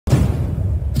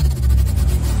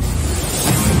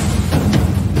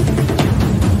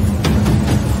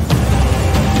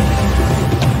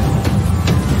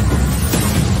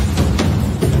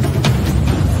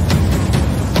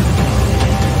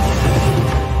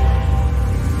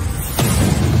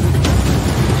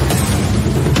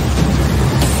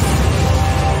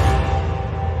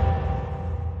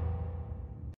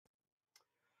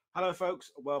Hello,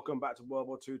 folks. Welcome back to World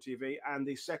War II TV and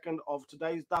the second of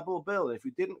today's double bill. If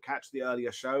you didn't catch the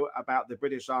earlier show about the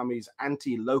British Army's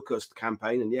anti-locust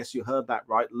campaign, and yes, you heard that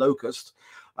right, locust,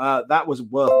 that was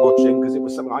worth watching because it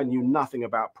was something I knew nothing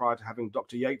about prior to having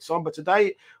Dr. Yates on. But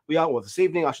today we are, or this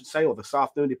evening, I should say, or this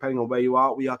afternoon, depending on where you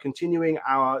are, we are continuing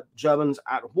our Germans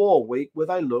at War week with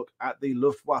a look at the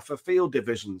Luftwaffe Field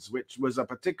Divisions, which was a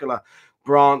particular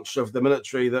branch of the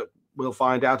military that we'll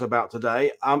find out about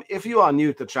today. If you are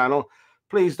new to the channel,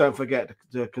 please don't forget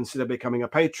to consider becoming a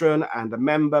patron and a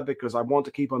member, because I want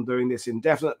to keep on doing this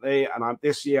indefinitely. And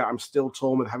this year I'm still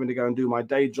torn with having to go and do my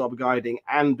day job guiding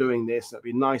and doing this. It'd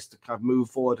be nice to kind of move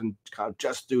forward and kind of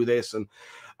just do this and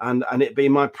it be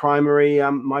my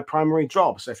primary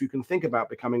job. So if you can think about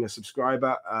becoming a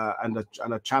subscriber and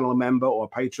a channel member or a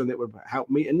patron, it would help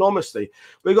me enormously.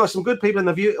 We've got some good people in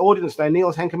the audience today.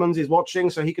 Niels Henkemans is watching,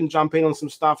 so he can jump in on some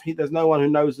stuff. There's no one who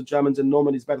knows the Germans in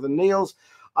Normandy is better than Niels.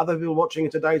 Other people watching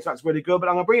it today, so that's really good. But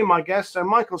I'm going to bring in my guest. So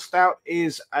Michael Stout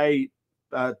is a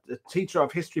teacher of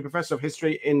history, professor of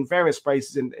history in various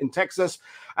places in Texas,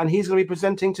 and he's going to be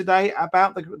presenting today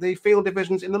about the field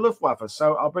divisions in the Luftwaffe.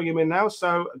 So I'll bring him in now.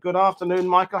 So good afternoon,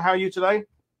 Michael. How are you today?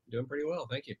 Doing pretty well,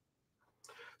 thank you.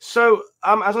 So,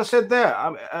 as I said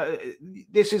there,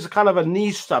 this is kind of a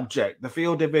niche subject, the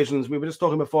field divisions. We were just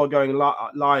talking before going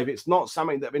live. It's not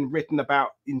something that's been written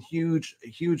about in huge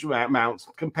amounts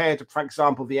compared to, for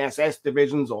example, the SS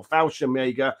divisions or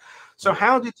Fallschirmjäger. So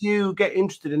how did you get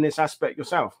interested in this aspect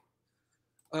yourself?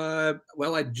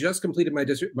 Well, I just completed my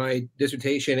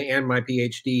dissertation and my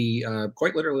PhD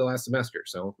quite literally last semester.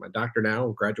 So my doctor now,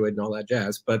 graduated and all that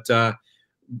jazz. But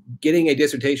getting a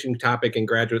dissertation topic in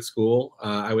graduate school,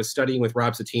 I was studying with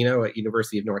Rob Citino at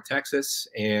University of North Texas,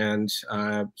 and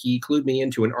he clued me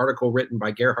into an article written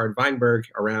by Gerhard Weinberg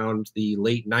around the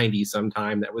late 90s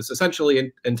sometime that was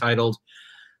essentially entitled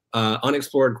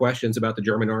Unexplored Questions About the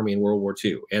German Army in World War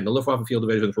II. And the Luftwaffe Field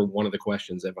Divisions were one of the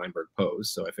questions that Weinberg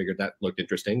posed, so I figured that looked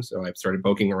interesting, so I started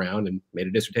poking around and made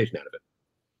a dissertation out of it.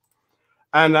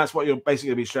 And that's what you're basically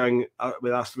going to be sharing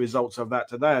with us, the results of that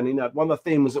today. And, you know, one of the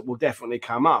themes that will definitely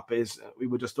come up is, we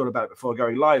were just talking about it before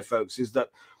going live, folks, is that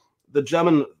the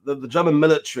German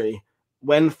military,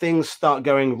 when things start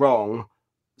going wrong,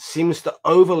 seems to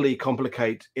overly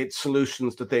complicate its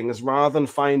solutions to things rather than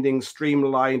finding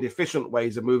streamlined, efficient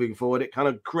ways of moving forward. It kind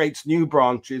of creates new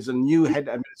branches and new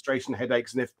administration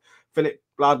headaches. And if Philip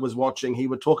Blood was watching, he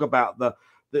would talk about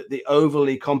the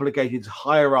overly complicated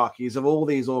hierarchies of all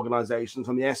these organizations,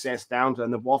 from the SS down to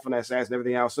the Waffen SS and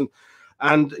everything else,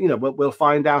 and you know, we'll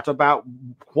find out about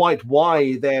quite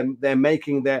why they're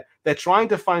trying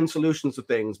to find solutions to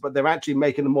things, but they're actually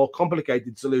making a more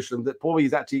complicated solution that probably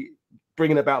is actually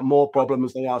bringing about more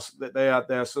problems than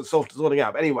they're sorting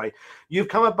out. Anyway, you've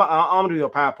come up armed with your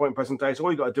PowerPoint presentation.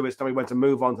 All you've got to do is tell me when to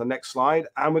move on to the next slide,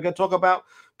 and we're going to talk about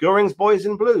Goering's Boys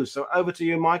in Blue. So over to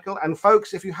you, Michael. And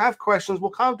folks, if you have questions, we'll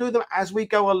kind of do them as we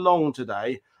go along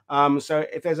today. So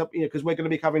if there's because we're going to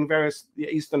be covering the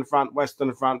Eastern Front,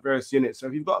 Western Front, various units. So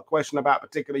if you've got a question about a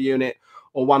particular unit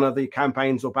or one of the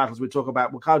campaigns or battles we talk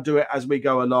about, we'll kind of do it as we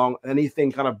go along.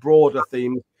 Anything kind of broader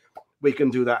themes, we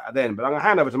can do that then. But I'm going to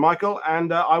hand over to Michael,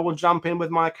 and I will jump in with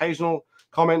my occasional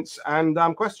comments and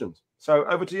questions. So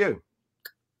over to you.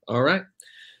 All right.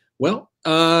 Well,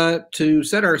 to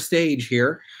set our stage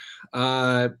here,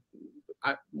 one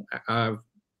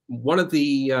of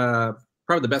the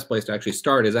probably the best place to actually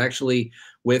start is actually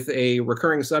with a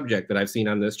recurring subject that I've seen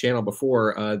on this channel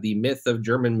before, the myth of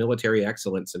German military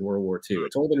excellence in World War II.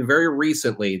 It's only been very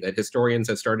recently that historians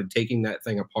have started taking that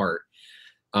thing apart.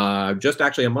 Just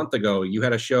actually a month ago, you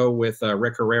had a show with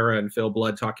Rick Herrera and Phil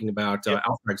Blood talking about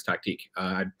Auftragstaktik.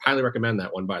 I'd highly recommend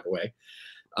that one, by the way.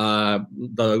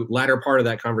 The latter part of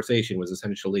that conversation was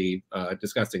essentially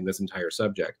discussing this entire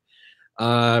subject.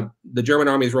 The German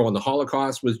Army's role in the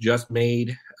Holocaust was just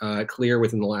made clear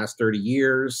within the last 30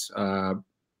 years.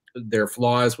 Their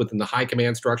flaws within the high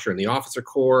command structure and the officer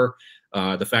corps,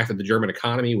 the fact that the German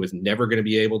economy was never going to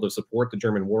be able to support the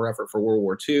German war effort for World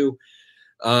War II.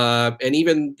 And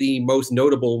even the most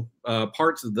notable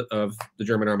parts of the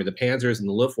German army, the Panzers and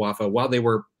the Luftwaffe, while they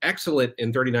were excellent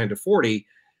in 39 to 40,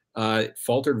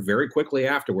 faltered very quickly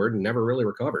afterward and never really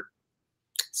recovered.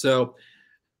 So,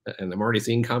 and I'm already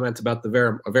seeing comments about the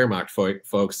Wehrmacht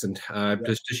folks. And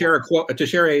just to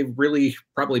share a really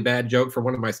probably bad joke from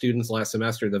one of my students last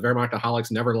semester, the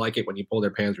Wehrmachtaholics never like it when you pull their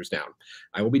Panzers down.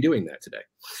 I will be doing that today.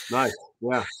 Nice.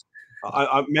 Yeah.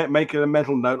 I'm making a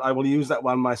mental note. I will use that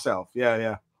one myself.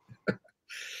 Yeah.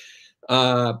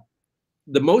 The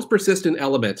most persistent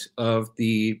element of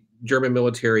the German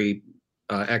military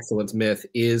excellence myth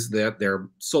is that their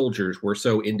soldiers were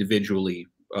so individually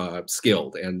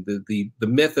skilled, and the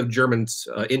myth of German's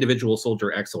individual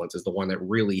soldier excellence is the one that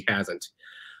really hasn't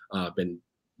been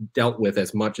dealt with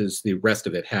as much as the rest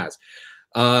of it has.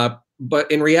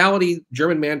 But in reality,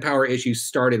 German manpower issues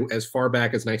started as far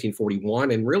back as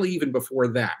 1941, and really even before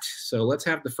that. So let's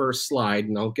have the first slide,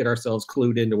 and I'll get ourselves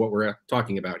clued into what we're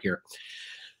talking about here.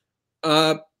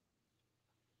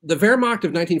 The Wehrmacht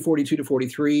of 1942 to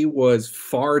 43 was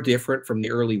far different from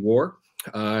the early war.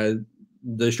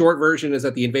 The short version is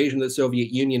that the invasion of the Soviet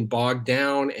Union bogged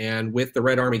down, and with the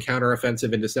Red Army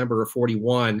counteroffensive in December of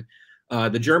 41,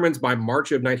 the Germans by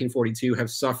March of 1942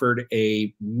 have suffered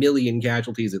 1 million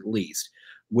casualties at least,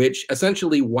 which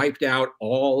essentially wiped out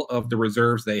all of the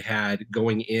reserves they had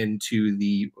going into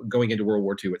World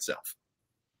War II itself.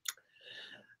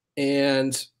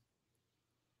 And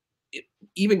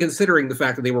even considering the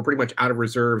fact that they were pretty much out of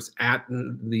reserves at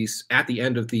the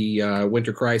end of the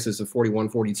winter crisis of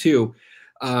 41-42,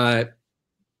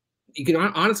 you can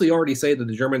honestly already say that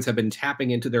the Germans have been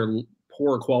tapping into their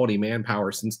poor quality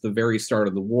manpower since the very start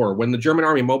of the war. When the German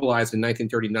army mobilized in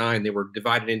 1939, they were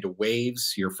divided into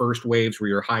waves. Your first waves were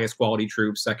your highest quality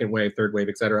troops, second wave, third wave,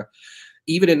 etc.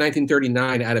 Even in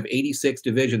 1939, out of 86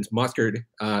 divisions mustered,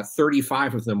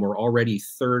 35 of them were already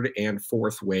third and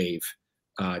fourth wave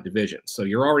divisions. So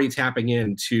you're already tapping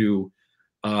into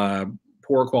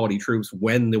poor quality troops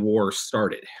when the war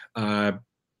started.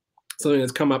 Something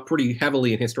that's come up pretty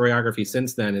heavily in historiography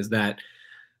since then is that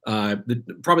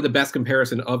probably the best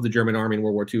comparison of the German army in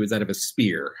World War II is that of a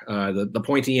spear. The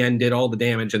pointy end did all the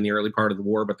damage in the early part of the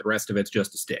war, but the rest of it's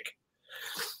just a stick.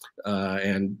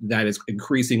 And that is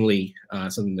increasingly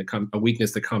something that a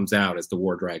weakness that comes out as the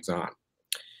war drags on.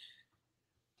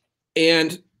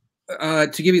 And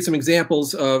to give you some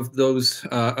examples of those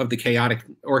of the chaotic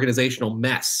organizational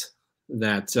mess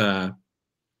that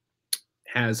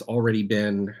has already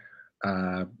been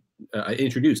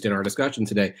introduced in our discussion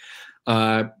today,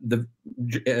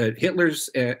 Hitler's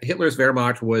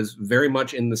Wehrmacht was very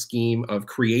much in the scheme of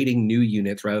creating new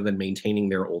units rather than maintaining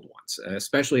their old ones,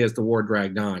 especially as the war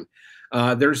dragged on.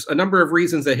 There's a number of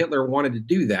reasons that Hitler wanted to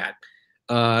do that.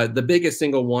 The biggest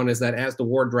single one is that as the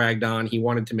war dragged on, he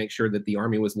wanted to make sure that the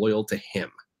army was loyal to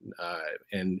him.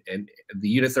 And the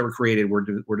units that were created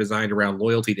were designed around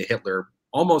loyalty to Hitler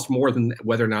almost more than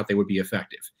whether or not they would be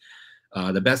effective.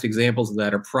 The best examples of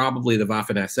that are probably the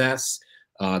Waffen-SS,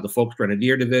 the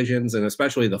Volksgrenadier divisions, and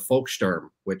especially the Volkssturm,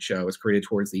 which was created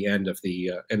towards the end of the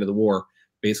war,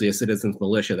 basically a citizens'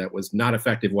 militia that was not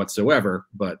effective whatsoever,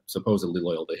 but supposedly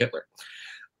loyal to Hitler.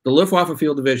 The Luftwaffe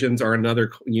Field Divisions are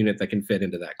another unit that can fit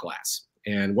into that class.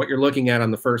 And what you're looking at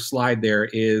on the first slide there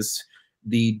is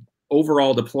the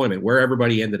overall deployment, where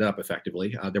everybody ended up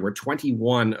effectively. There were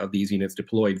 21 of these units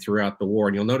deployed throughout the war,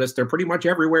 and you'll notice they're pretty much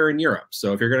everywhere in Europe.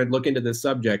 So if you're going to look into this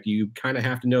subject, you kind of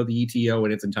have to know the ETO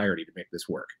in its entirety to make this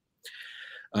work.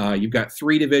 You've got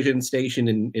 3 divisions stationed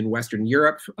in Western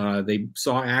Europe. They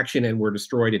saw action and were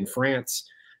destroyed in France.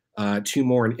 2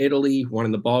 more in Italy, 1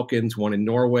 in the Balkans, 1 in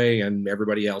Norway, and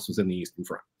everybody else was in the Eastern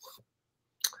Front.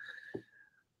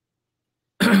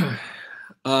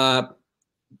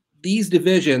 These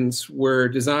divisions were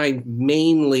designed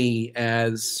mainly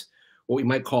as what we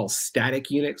might call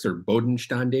static units, or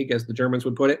Bodenständig, as the Germans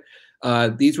would put it.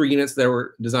 These were units that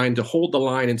were designed to hold the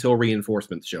line until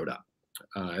reinforcements showed up.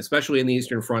 Especially in the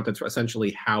Eastern Front, that's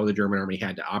essentially how the German army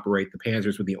had to operate. The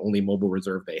Panzers were the only mobile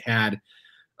reserve they had.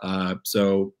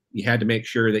 So you had to make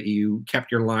sure that you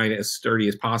kept your line as sturdy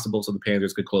as possible so the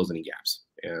Panzers could close any gaps.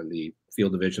 And the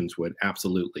field divisions would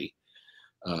absolutely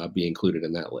be included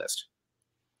in that list.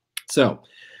 So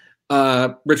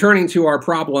returning to our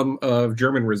problem of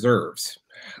German reserves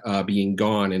being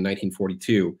gone in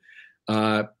 1942,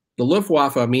 the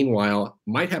Luftwaffe, meanwhile,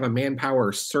 might have a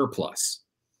manpower surplus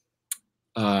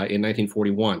in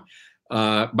 1941.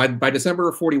 By December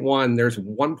of 41, there's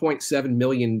 1.7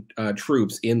 million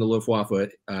troops in the Luftwaffe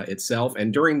itself.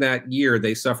 And during that year,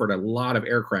 they suffered a lot of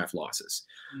aircraft losses.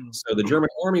 So the German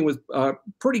army was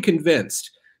pretty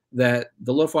convinced that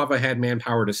the Luftwaffe had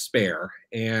manpower to spare.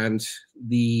 And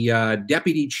the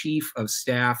Deputy Chief of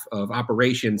Staff of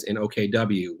Operations in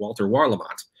OKW, Walter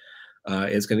Warlimont,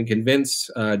 is going to convince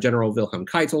General Wilhelm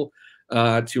Keitel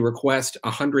to request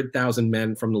 100,000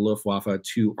 men from the Luftwaffe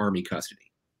to army custody.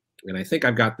 And I think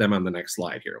I've got them on the next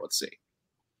slide here. Let's see.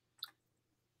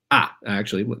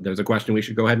 Actually, there's a question we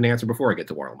should go ahead and answer before I get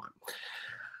to Warlimont.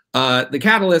 The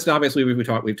catalyst, obviously, we've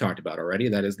talked about already.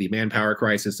 That is the manpower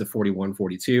crisis of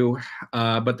 41-42.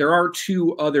 But there are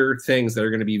 2 other things that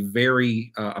are going to be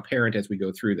very apparent as we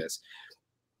go through this.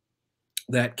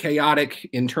 That chaotic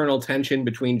internal tension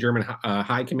between German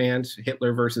high command,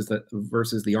 Hitler versus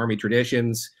the army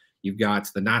traditions. You've got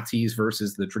the Nazis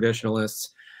versus the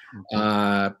traditionalists.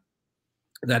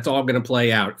 That's all going to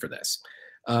play out for this.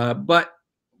 But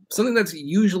something that's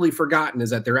usually forgotten is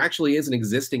that there actually is an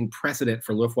existing precedent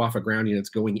for Luftwaffe ground units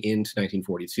going into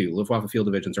 1942. Luftwaffe Field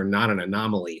Divisions are not an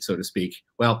anomaly, so to speak.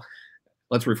 Well,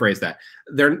 let's rephrase that.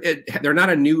 They're not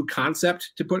a new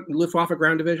concept to put Luftwaffe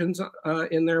ground divisions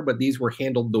in there, but these were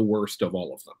handled the worst of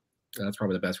all of them. That's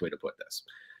probably the best way to put this.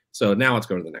 So now let's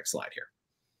go to the next slide here.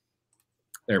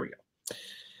 There we go.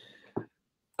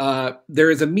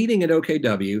 There is a meeting at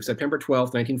OKW, September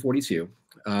 12th, 1942.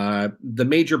 The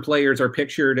major players are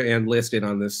pictured and listed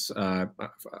on this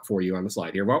for you on the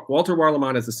slide here. Walter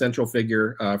Warlimont is the central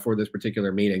figure for this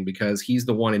particular meeting because he's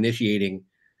the one initiating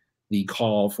the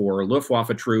call for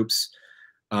Luftwaffe troops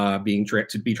to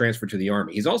be transferred to the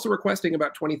army. He's also requesting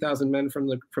about 20,000 men from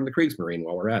the Kriegsmarine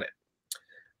while we're at it.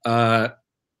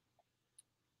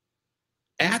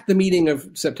 At the meeting of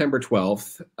September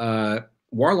 12th,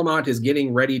 Warlimont is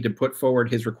getting ready to put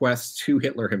forward his requests to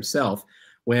Hitler himself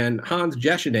when Hans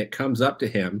Jesenik comes up to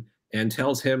him and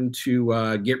tells him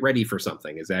to get ready for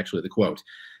something, is actually the quote.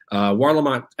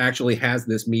 Warlimont actually has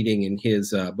this meeting in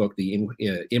his book, the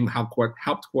Im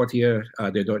Hauptquartier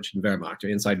der Deutschen Wehrmacht,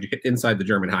 inside the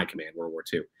German High Command, World War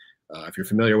II. If you're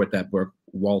familiar with that book,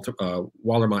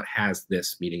 Warlimont has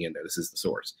this meeting in there. This is the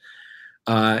source.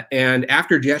 And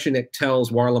after Jesenik tells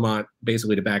Warlimont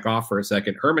basically to back off for a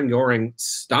second, Hermann Goering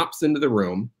stomps into the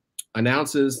room,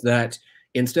 announces that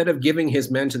instead of giving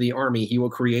his men to the army, he will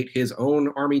create his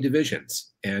own army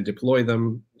divisions and deploy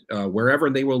them wherever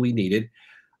they will be needed,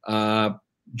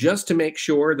 just to make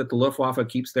sure that the Luftwaffe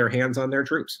keeps their hands on their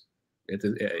troops.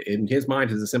 In his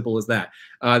mind, it's as simple as that.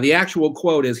 The actual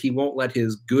quote is, he won't let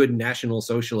his good National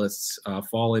Socialists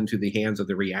fall into the hands of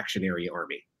the reactionary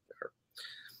army.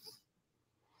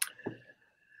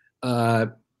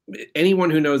 Anyone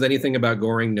who knows anything about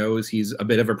Goering knows he's a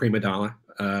bit of a prima donna.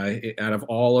 Out of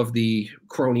all of the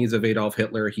cronies of Adolf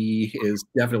Hitler, he is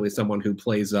definitely someone who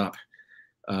plays up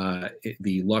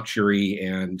the luxury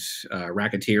and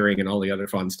racketeering and all the other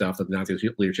fun stuff that the Nazi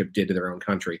leadership did to their own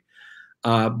country.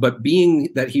 But being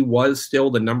that he was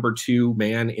still the #2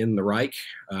 man in the Reich,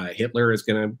 Hitler is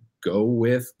going to go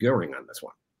with Goering on this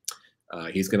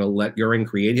one. He's going to let Goering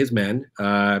create his men.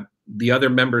 The other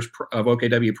members of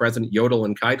OKW, President Jodl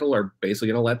and Keitel, are basically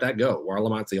going to let that go.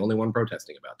 Warlimont's the only one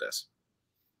protesting about this.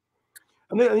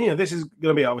 And then, this is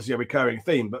going to be obviously a recurring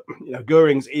theme, but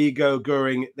Goering's ego,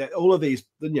 Goering, all of these,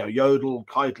 Jodl,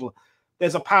 Keitel,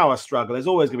 there's a power struggle. There's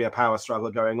always going to be a power struggle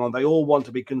going on. They all want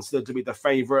to be considered to be the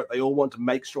favorite. They all want to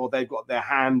make sure they've got their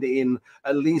hand in,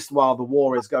 at least while the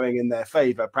war is going in their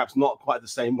favor. Perhaps not quite the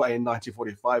same way in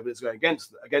 1945, but it's going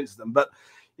against them. But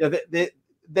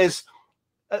there's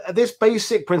this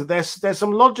basic principle. There's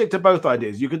some logic to both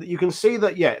ideas. You can see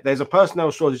that there's a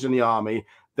personnel shortage in the army.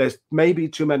 There's maybe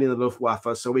too many in the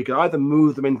Luftwaffe, so we could either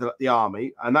move them into the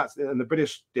army, and the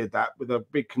British did that with a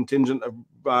big contingent of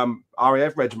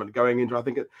RAF regiment going into, I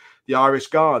think, the Irish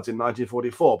Guards in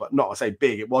 1944. But not, I say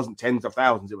big, it wasn't tens of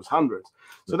thousands, it was hundreds.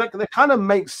 So that kind of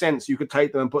makes sense. You could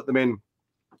take them and put them in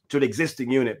to an existing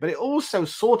unit, but it also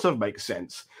sort of makes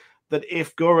sense that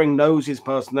if Goering knows his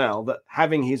personnel, that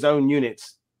having his own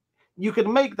units, you could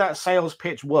make that sales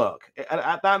pitch work.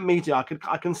 At that meeting, I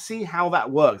can see how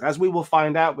that works. As we will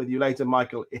find out with you later,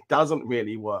 Michael, it doesn't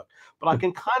really work. But I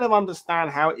can kind of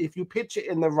understand how, if you pitch it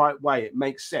in the right way, it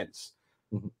makes sense.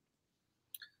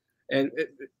 And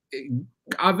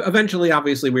eventually,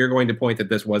 obviously, we are going to point that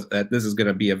this is going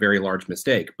to be a very large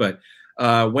mistake. But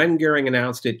when Goering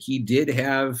announced it, he did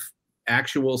have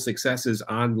actual successes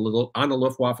on the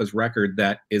Luftwaffe's record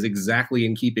that is exactly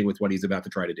in keeping with what he's about to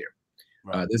try to do.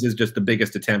 Right. This is just the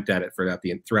biggest attempt at it throughout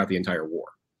the entire war.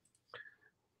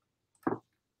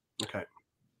 Okay.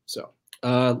 So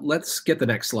let's get the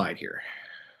next slide here.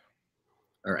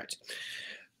 All right.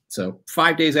 So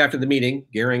 5 days after the meeting,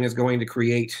 Goering is going to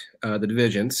create the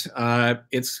divisions.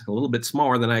 It's a little bit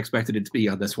smaller than I expected it to be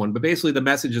on this one, but basically the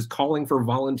message is calling for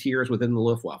volunteers within the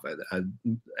Luftwaffe.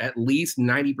 At least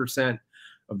 90%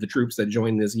 of the troops that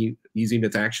join these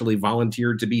units actually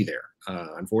volunteered to be there,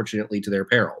 unfortunately to their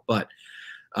peril. But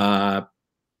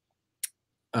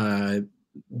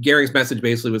Goering's message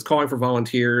basically was calling for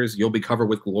volunteers. You'll be covered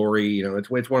with glory.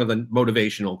 It's one of the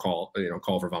motivational call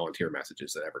for volunteer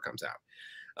messages that ever comes out.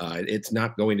 It's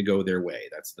not going to go their way.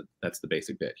 That's the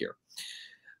basic bit here.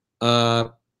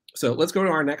 So let's go to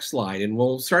our next slide, and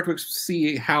we'll start to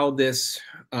see how this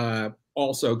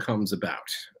also comes about.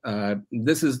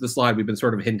 This is the slide we've been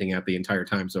sort of hinting at the entire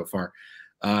time so far.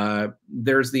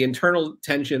 There's the internal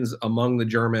tensions among the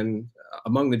German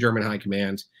High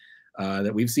Command.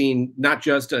 that we've seen not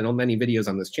just in many videos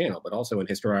on this channel, but also in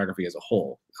historiography as a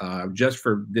whole. Just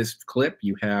for this clip,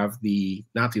 you have the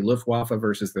Nazi Luftwaffe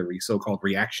versus the so-called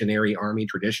reactionary army,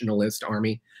 traditionalist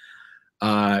army.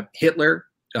 Hitler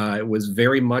was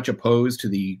very much opposed to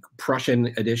the Prussian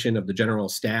edition of the General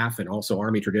Staff and also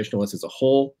army traditionalists as a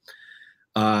whole.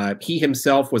 He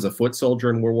himself was a foot soldier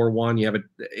in World War I.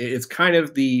 It's kind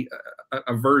of a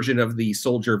version of the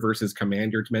soldier versus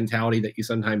commander mentality that you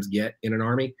sometimes get in an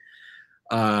army.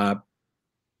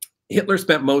 Hitler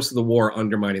spent most of the war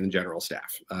undermining the general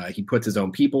staff. He puts his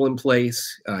own people in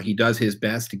place. He does his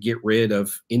best to get rid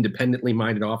of independently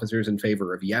minded officers in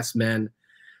favor of yes men.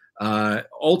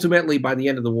 Ultimately, by the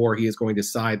end of the war, he is going to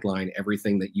sideline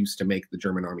everything that used to make the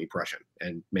German army Prussian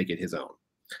and make it his own.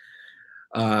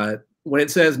 When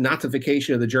it says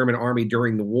Nazification of the German army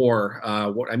during the war,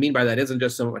 what I mean by that isn't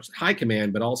just so much high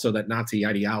command, but also that Nazi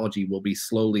ideology will be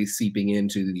slowly seeping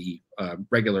into the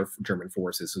regular German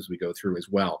forces as we go through as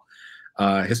well.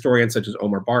 Historians such as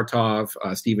Omar Bartov,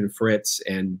 Stephen Fritz,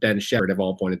 and Ben Shepard have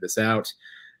all pointed this out.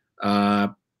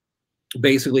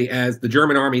 Basically, as the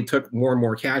German army took more and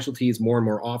more casualties, more and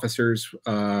more officers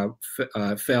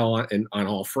fell on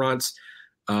all fronts.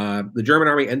 The German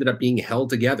army ended up being held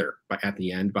together at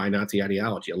the end by Nazi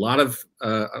ideology. A lot of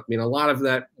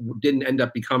that didn't end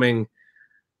up becoming.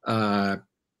 Sorry,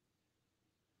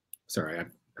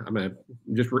 I'm going to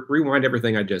just rewind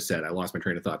everything I just said. I lost my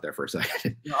train of thought there for a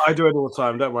second. I do it all the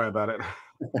time. Don't worry about it.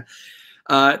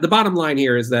 The bottom line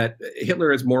here is that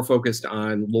Hitler is more focused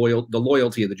on the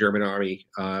loyalty of the German army,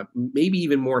 maybe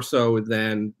even more so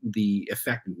than the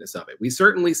effectiveness of it. We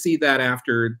certainly see that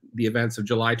after the events of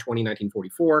July 20,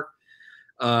 1944,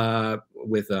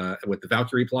 with the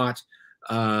Valkyrie plot.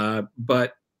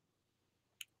 But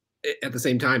at the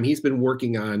same time, he's been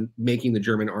working on making the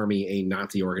German army a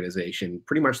Nazi organization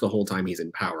pretty much the whole time he's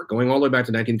in power. Going all the way back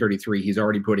to 1933, he's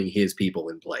already putting his people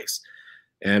in place.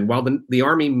 And while the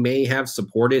army may have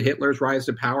supported Hitler's rise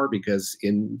to power, because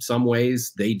in some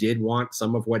ways they did want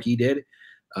some of what he did,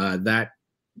 those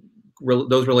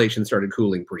relations started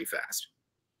cooling pretty fast.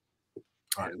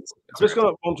 Right. I'm just going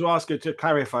to want to ask you to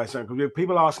clarify something, because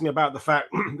people are asking about the fact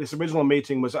this original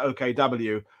meeting was at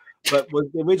OKW, but was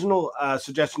the original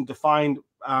suggestion to find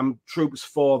troops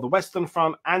for the Western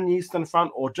Front and the Eastern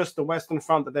Front, or just the Western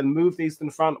Front that then moved the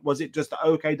Eastern Front? Was it just that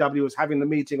OKW was having the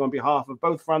meeting on behalf of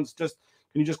both fronts?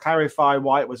 Can you just clarify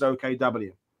why it was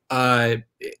OKW?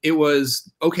 It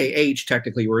was OKH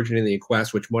technically originally in the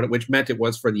request, which meant it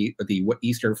was for the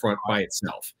Eastern Front by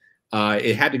itself.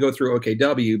 It had to go through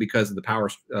OKW because of the power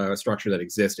structure that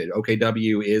existed.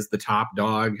 OKW is the top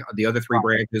dog. The other three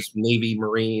branches, Navy,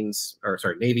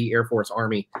 Navy, Air Force,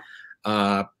 Army,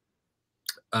 all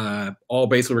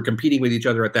basically were competing with each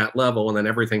other at that level, and then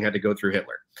everything had to go through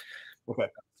Hitler. Okay.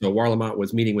 So Warlimont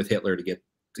was meeting with Hitler to get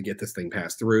this thing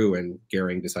passed through, and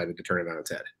Goering decided to turn it on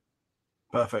its head.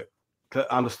 Perfect.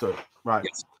 Understood. Right.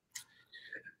 Yes.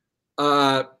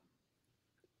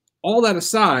 All that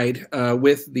aside,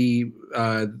 with the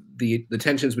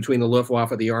tensions between the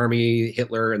Luftwaffe, the army,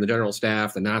 Hitler, and the general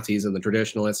staff, the Nazis and the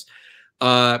traditionalists,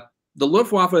 the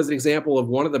Luftwaffe is an example of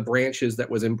one of the branches that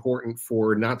was important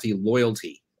for Nazi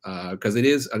loyalty, because it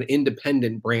is an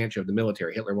independent branch of the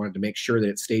military. Hitler wanted to make sure that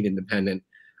it stayed independent.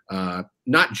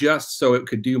 Not just so it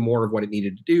could do more of what it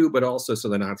needed to do, but also so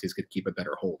the Nazis could keep a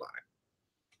better hold on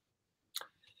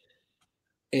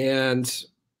it. And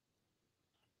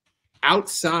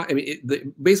outside, I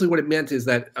mean, basically what it meant is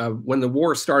that when the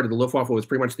war started, the Luftwaffe was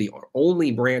pretty much the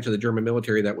only branch of the German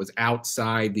military that was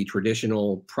outside the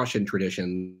traditional Prussian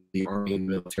tradition, the army and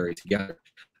military together.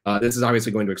 This is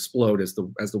obviously going to explode as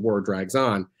the war drags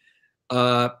on.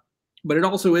 But it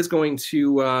also is going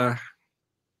to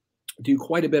do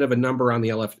quite a bit of a number on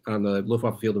the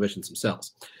Luftwaffe Field Divisions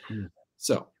themselves.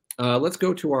 So let's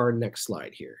go to our next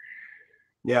slide here.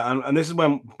 Yeah, and this is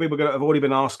when people have already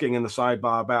been asking in the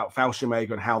sidebar about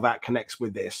Fallschirmjäger and how that connects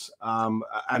with this.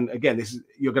 And again,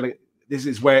 this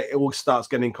is where it all starts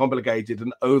getting complicated,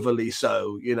 and overly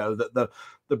so. You know, that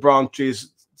the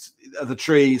branches of the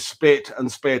tree split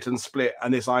and split and split,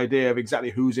 and this idea of exactly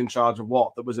who's in charge of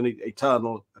what, that was an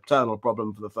eternal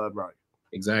problem for the Third Reich.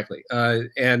 Exactly.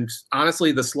 And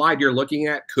honestly, the slide you're looking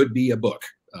at could be a book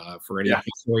for any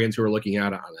historians who are looking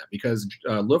out on that, because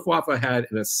Luftwaffe had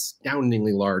an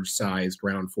astoundingly large-sized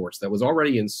ground force that was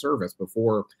already in service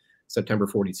before September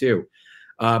 42.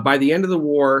 By the end of the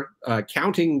war,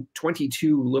 counting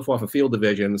 22 Luftwaffe Field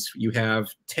Divisions, you have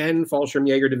 10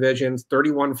 Fallschirmjäger divisions,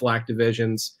 31 Flak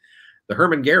divisions, the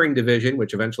Hermann Goering division,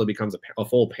 which eventually becomes a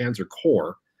full Panzer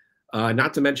Corps,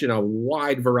 not to mention a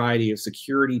wide variety of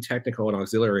security, technical, and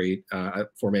auxiliary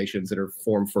formations that are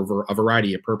formed for a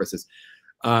variety of purposes.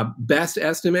 Best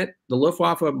estimate, the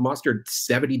Luftwaffe mustered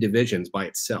 70 divisions by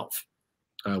itself,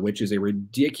 which is a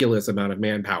ridiculous amount of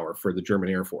manpower for the German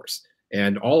Air Force.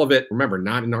 And all of it, remember,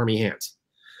 not in Army hands.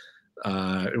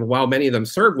 While many of them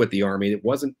served with the Army, it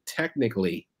wasn't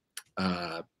technically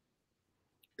under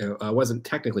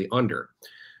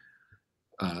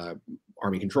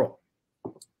Army control.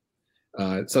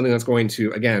 Something that's going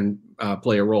to, again,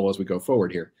 play a role as we go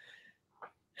forward here.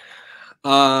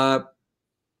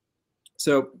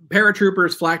 So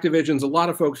paratroopers, flak divisions, a lot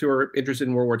of folks who are interested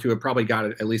in World War II have probably got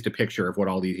at least a picture of what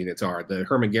all these units are. The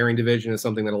Hermann Goering division is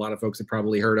something that a lot of folks have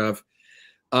probably heard of.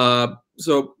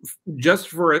 So just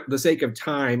for the sake of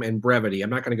time and brevity,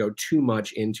 I'm not going to go too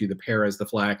much into the paras, the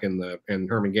flak, and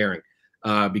Hermann Goering,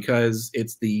 because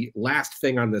it's the last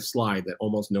thing on this slide that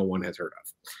almost no one has heard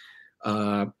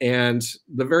of. And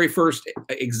the very first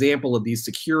example of these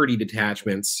security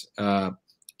detachments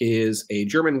is a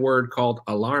German word called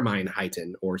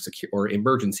Alarmeinheiten, or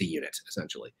emergency unit,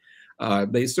 essentially.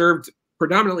 They served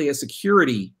predominantly a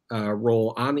security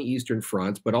role on the Eastern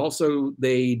Front, but also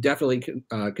they definitely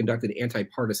conducted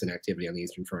anti-partisan activity on the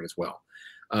Eastern Front as well.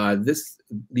 The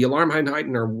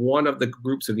Alarmeinheiten are one of the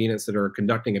groups of units that are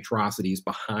conducting atrocities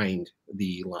behind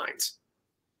the lines.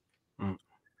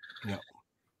 Yeah.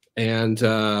 And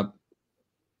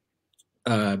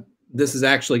this is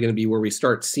actually going to be where we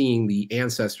start seeing the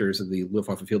ancestors of the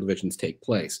Luftwaffe Field Divisions take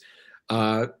place.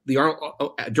 During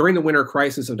the winter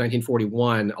crisis of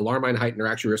 1941, Alarmeinheiten are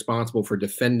actually responsible for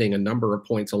defending a number of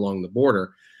points along the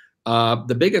border.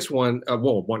 The biggest one,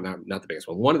 well, not the biggest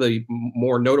one, one of the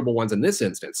more notable ones in this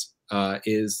instance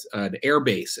is an air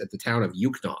base at the town of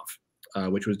Yuchnov,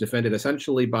 which was defended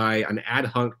essentially by an ad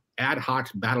hoc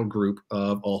battle group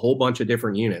of a whole bunch of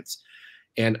different units,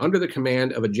 and under the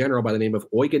command of a general by the name of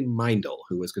Eugen Meindl,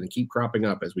 who is going to keep cropping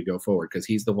up as we go forward, because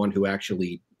he's the one who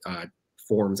actually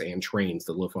forms and trains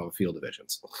the Luftwaffe Field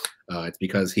Divisions. It's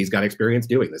because he's got experience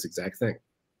doing this exact thing.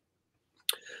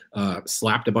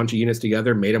 Slapped a bunch of units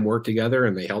together, made them work together,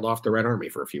 and they held off the Red Army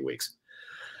for a few weeks.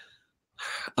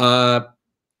 To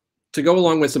go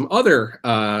along with some other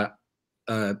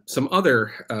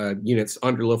units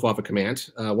under Luftwaffe command,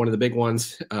 one of the big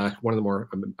ones, one of the more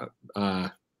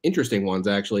interesting ones,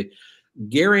 actually,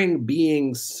 Goering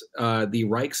being the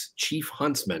Reich's chief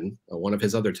huntsman, one of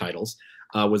his other titles,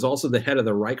 was also the head of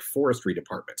the Reich Forestry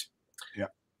Department.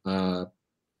 Yeah.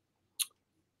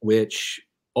 Which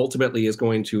ultimately is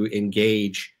going to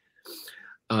engage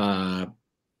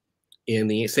in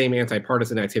the same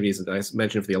anti-partisan activities that I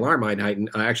mentioned for the Alarmeinheiten.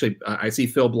 Actually, I see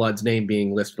Phil Blood's name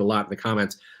being listed a lot in the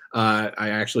comments. I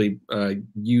actually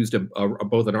used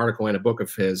both an article and a book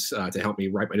of his to help me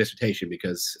write my dissertation,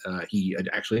 because he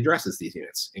actually addresses these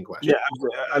units in question.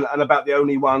 Yeah, and about the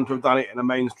only one to have done it in a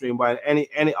mainstream way.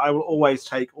 I will always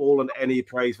take all and any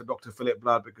praise for Dr. Philip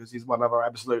Blood, because he's one of our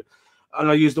absolute, and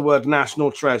I use the word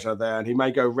national treasure there, and he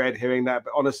may go red hearing that,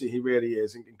 but honestly, he really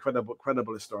is an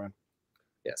incredible historian.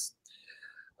 Yes.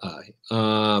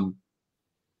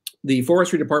 The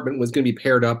forestry department was going to be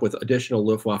paired up with additional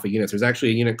Luftwaffe units. There's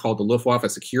actually a unit called the Luftwaffe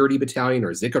Security Battalion,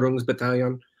 or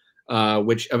Sicherungsbataillon,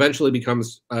 which eventually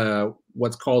becomes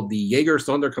what's called the Jäger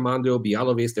Sonderkommando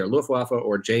Białowież der Luftwaffe,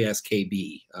 or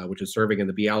JSKB, which is serving in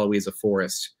the Białowieża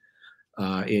Forest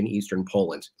in eastern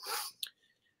Poland.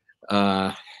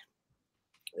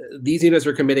 These units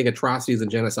are committing atrocities and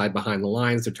genocide behind the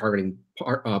lines. They're targeting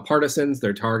partisans.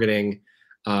 They're targeting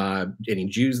any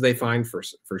Jews they find, for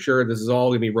sure. This is all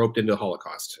going to be roped into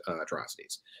Holocaust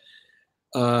atrocities.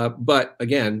 But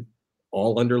again,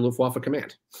 all under Luftwaffe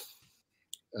command.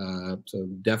 So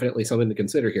definitely something to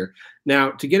consider here.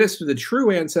 Now, to get us to the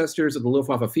true ancestors of the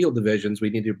Luftwaffe Field Divisions, we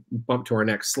need to bump to our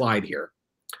next slide here.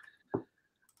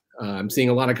 I'm seeing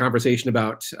a lot of conversation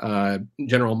about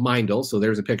General Meindl, so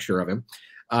there's a picture of him.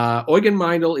 Eugen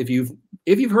Meindl,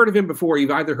 if you've heard of him before,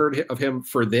 you've either heard of him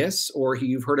for this, or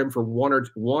you've heard him for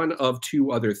one of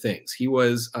two other things. He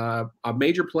was a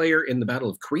major player in the Battle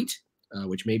of Crete,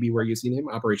 which may be where you've seen him,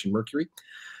 Operation Mercury.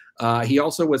 He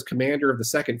also was commander of the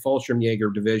 2nd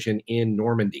Fallschirmjäger Division in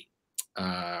Normandy.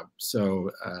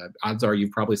 So odds are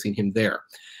you've probably seen him there.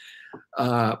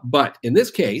 But in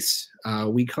this case,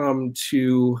 we come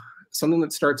to something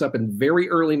that starts up in very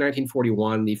early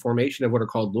 1941, the formation of what are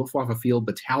called Luftwaffe Field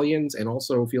Battalions, and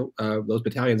also those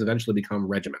battalions eventually become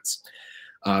regiments.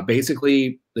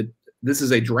 Basically, this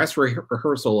is a dress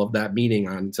rehearsal of that meeting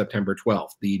on September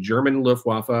 12th. The German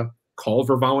Luftwaffe called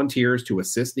for volunteers to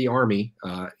assist the army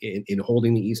in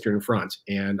holding the Eastern Front,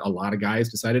 and a lot of guys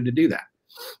decided to do that.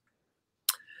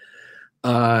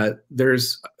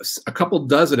 There's a couple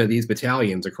dozen of these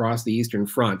battalions across the Eastern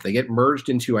Front. They get merged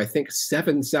into, I think,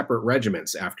 7 separate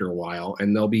regiments after a while,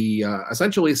 and they'll be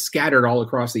essentially scattered all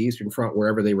across the Eastern Front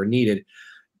wherever they were needed.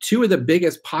 2 of the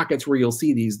biggest pockets where you'll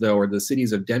see these, though, are the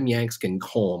cities of Demyansk and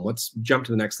Kulm. Let's jump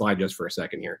to the next slide just for a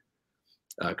second here,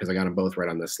 because I got them both right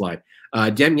on this slide.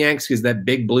 Demyansk is that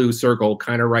big blue circle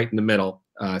kind of right in the middle.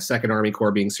 Second Army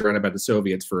Corps being surrounded by the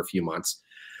Soviets for a few months.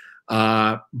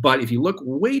 But if you look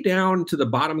way down to the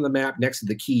bottom of the map next to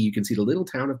the key, you can see the little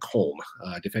town of Kulm,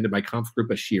 defended by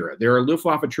Kampfgruppe Shira. There are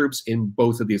Luftwaffe troops in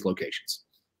both of these locations.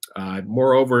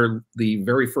 Moreover, the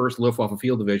very first Luftwaffe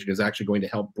Field Division is actually going to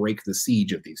help break the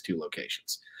siege of these 2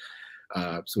 locations,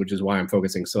 which is why I'm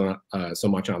focusing so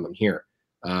much on them here.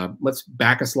 Let's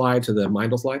back a slide to the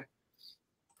Meindl slide.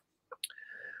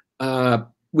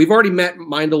 We've already met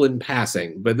Meindl in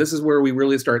passing, but this is where we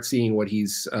really start seeing what he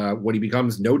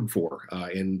becomes known for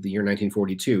in the year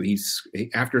 1942.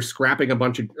 After scrapping a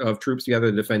bunch of troops together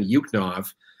to defend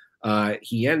Yukhnov,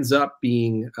 he ends up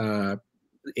being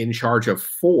in charge of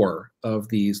 4 of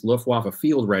these Luftwaffe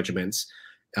field regiments.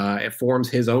 It forms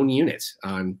his own unit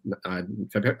on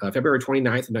February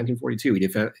 29th of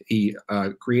 1942. He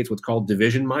creates what's called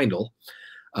Division Meindl.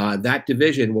 That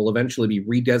division will eventually be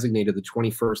redesignated the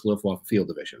 21st Luftwaffe Field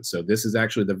Division. So this is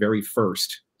actually the very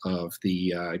first of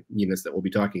the units that we'll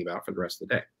be talking about for the rest of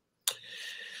the day.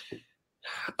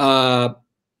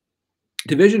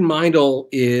 Division Meindl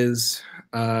is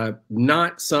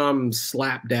not some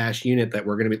slapdash unit that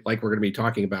we're going to be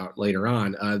talking about later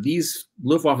on. These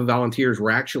Luftwaffe volunteers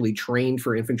were actually trained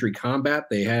for infantry combat.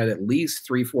 They had at least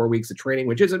 3-4 weeks of training,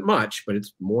 which isn't much, but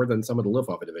it's more than some of the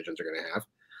Luftwaffe divisions are going to have.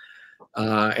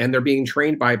 And they're being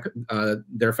trained by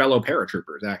their fellow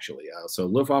paratroopers, actually. So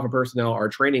Luftwaffe personnel are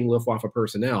training Luftwaffe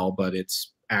personnel, but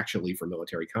it's actually for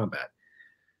military combat.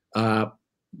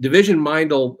 Division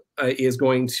Meindl is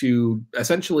going to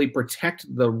essentially protect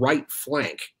the right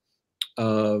flank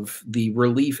of the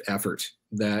relief effort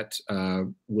that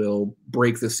will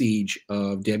break the siege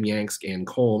of Demyansk and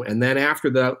Kulm. And then after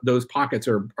those pockets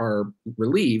are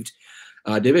relieved,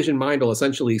 Division Meindl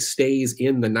essentially stays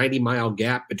in the 90-mile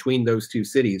gap between those 2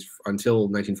 cities until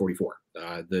 1944.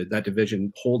 That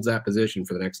division holds that position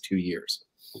for the next 2 years.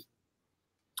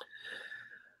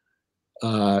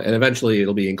 And eventually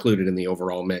it'll be included in the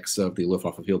overall mix of the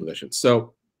Luftwaffe Field Division.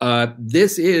 So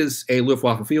this is a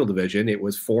Luftwaffe Field Division. It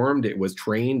was formed, it was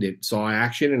trained, it saw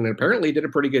action, and apparently did a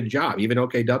pretty good job. Even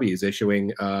OKW is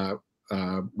issuing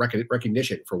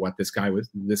recognition for what this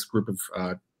group of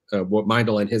what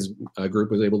Meindl and his group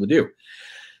was able to do.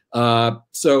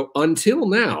 So until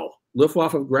now,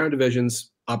 Luftwaffe ground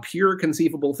divisions, a pure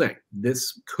conceivable thing.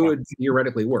 This could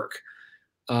theoretically work.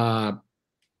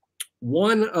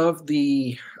 One of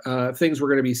the things we're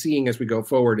going to be seeing as we go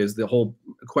forward is the whole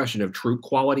question of troop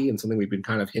quality, and something we've been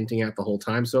kind of hinting at the whole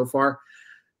time so far.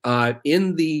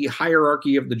 In the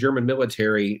hierarchy of the German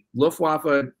military,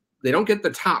 Luftwaffe, they don't get the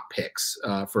top picks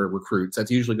for recruits.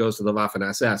 That usually goes to the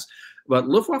Waffen-SS. But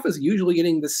Luftwaffe is usually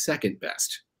getting the second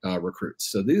best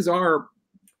recruits. So these are,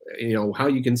 how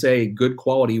you can say good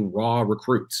quality raw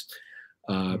recruits.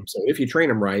 So if you train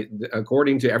them right,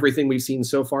 according to everything we've seen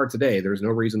so far today, there's no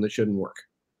reason that shouldn't work.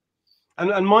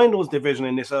 And Meindl's division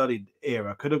in this early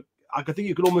era I think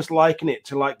you could almost liken it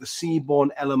to like the seaborne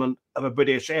element of a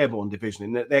British airborne division,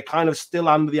 in that they're kind of still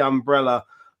under the umbrella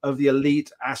of the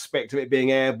elite aspect of it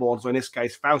being airborne, so in this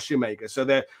case, Fallschirmjäger. So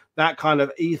that kind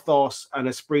of ethos and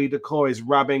esprit de corps is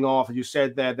rubbing off. As you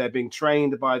said, they're being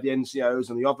trained by the NCOs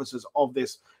and the officers of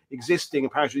this existing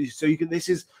parachute. So this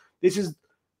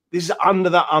is under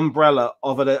the umbrella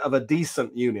of a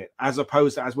decent unit, as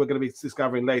opposed to, as we're going to be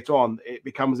discovering later on, it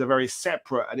becomes a very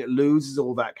separate, and it loses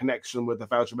all that connection with the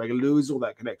Fallschirmjäger, loses all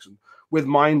that connection with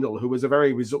Meindl, who was a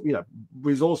very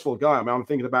resourceful guy. I mean, I'm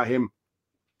thinking about him,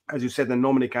 as you said, the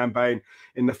Normandy campaign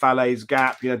in the Falaise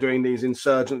Gap, doing these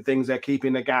insurgent things. They're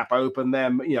keeping the gap open,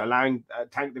 them, allowing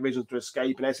tank divisions to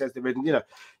escape, and SS divisions.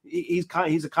 He's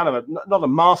a kind of not a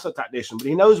master tactician, but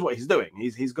he knows what he's doing.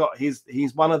 He's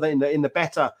one of the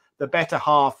better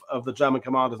half of the German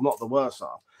commanders, not the worse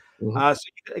half. Mm-hmm.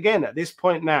 So again, at this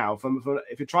point now,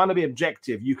 if you're trying to be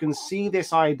objective, you can see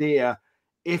this idea,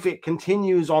 if it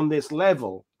continues on this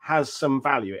level, has some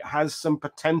value. It has some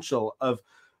potential of,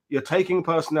 you're taking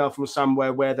personnel from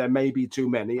somewhere where there may be too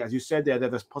many. As you said, they're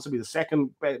possibly the second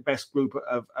best group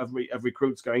of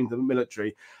recruits going to the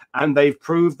military, and they've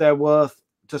proved their worth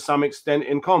to some extent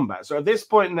in combat. So at this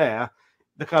point there,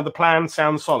 the plan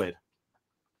sounds solid.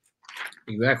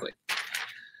 Exactly.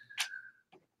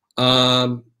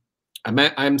 I'm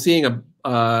seeing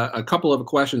a couple of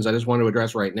questions I just want to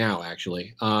address right now,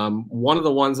 actually. One of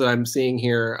the ones that I'm seeing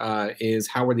here is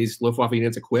how were these Luftwaffe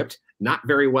units equipped? Not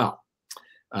very well.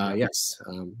 Yes,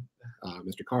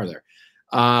 Mr. Carr there.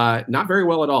 Not very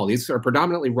well at all. These are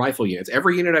predominantly rifle units.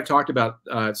 Every unit I've talked about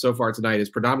so far tonight is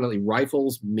predominantly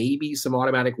rifles, maybe some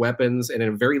automatic weapons, and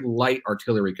a very light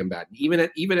artillery combatant.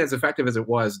 Even as effective as it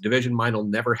was, Division Meinl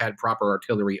never had proper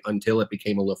artillery until it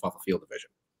became a Luftwaffe Field Division.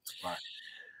 Right.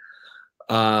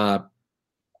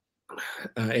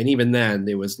 And even then,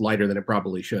 it was lighter than it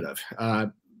probably should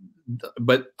have.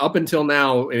 But up until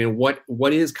now, I mean,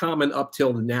 what is common up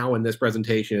till now in this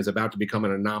presentation is about to become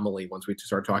an anomaly once we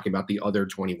start talking about the other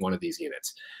 21 of these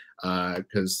units,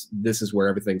 because this is where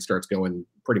everything starts going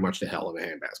pretty much to hell in a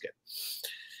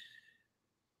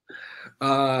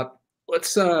handbasket.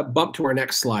 Let's bump to our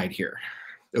next slide here.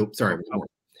 Oh, sorry. One more.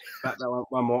 Back that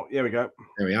one more. Here we go.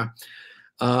 There we are.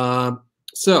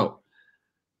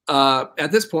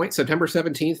 At this point, September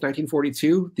 17th,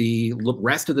 1942, the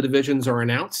rest of the divisions are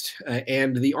announced,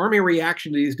 and the Army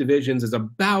reaction to these divisions is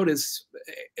about as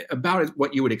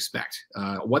what you would expect.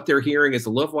 What they're hearing is the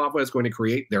Luftwaffe is going to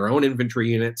create their own infantry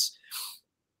units,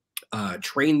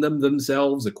 train them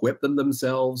themselves, equip them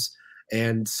themselves,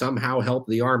 and somehow help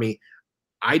the Army.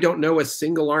 I don't know a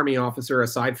single Army officer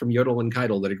aside from Jodl and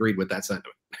Keitel that agreed with that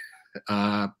sentiment.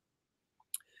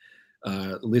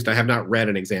 At least I have not read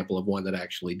an example of one that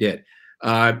actually did.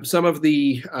 Some of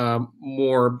the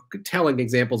more telling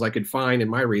examples I could find in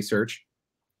my research,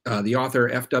 the author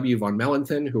F.W. von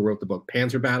Mellenthin, who wrote the book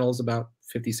Panzer Battles about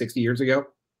 50, 60 years ago.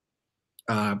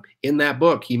 In that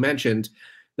book, he mentioned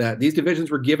that these divisions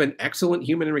were given excellent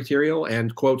human and material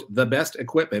and, quote, the best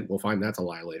equipment. We'll find that's a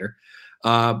lie later.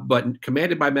 But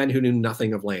commanded by men who knew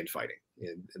nothing of land fighting.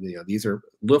 And, you know, these are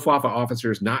Luftwaffe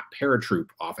officers, not paratroop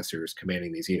officers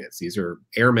commanding these units. These are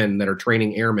airmen that are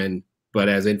training airmen, but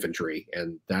as infantry,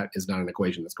 and that is not an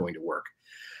equation that's going to work.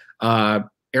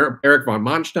 Erich von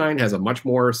Manstein has a much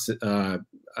more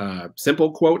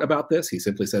simple quote about this. He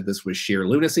simply said this was sheer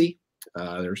lunacy.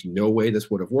 There's no way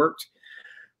this would have worked.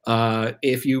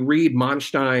 If you read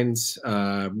Manstein's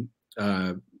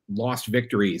Lost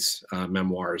Victories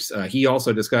memoirs, he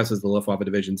also discusses the Luftwaffe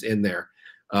divisions in there.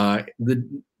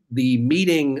 The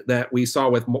meeting that we saw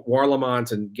with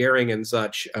Warlimont and Goering and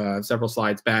such several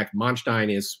slides back,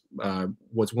 Manstein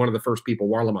was one of the first people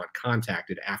Warlimont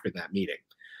contacted after that meeting.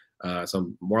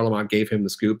 So Warlimont gave him the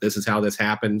scoop. This is how this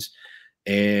happened,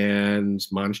 and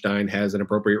Manstein has an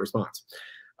appropriate response.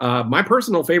 My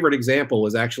personal favorite example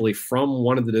is actually from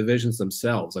one of the divisions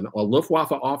themselves, a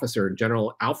Luftwaffe officer,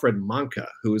 General Alfred Manke,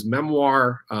 whose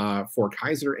memoir for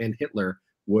Kaiser and Hitler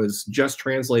was just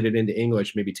translated into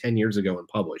English maybe 10 years ago and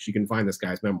published. You can find this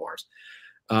guy's memoirs.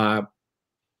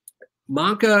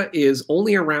 Manke is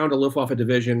only around a Luftwaffe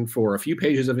division for a few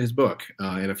pages of his book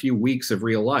and a few weeks of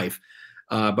real life,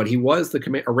 but he was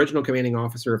the original commanding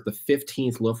officer of the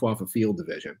 15th Luftwaffe Field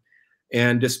Division.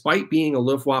 And despite being a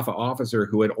Luftwaffe officer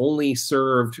who had only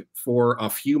served for a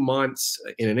few months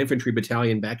in an infantry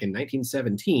battalion back in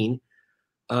 1917,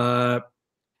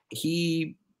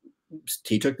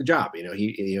 he took the job. You know,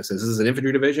 he says, this is an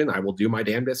infantry division. I will do my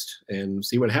damnedest and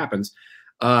see what happens.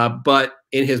 But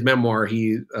in his memoir,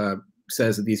 he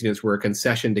says that these units were a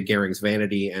concession to Goering's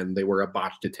vanity and they were a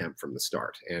botched attempt from the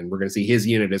start. And we're going to see his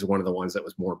unit as one of the ones that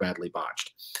was more badly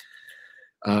botched.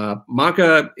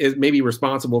 Manke is maybe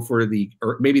responsible for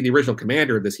maybe the original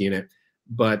commander of this unit,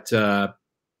 but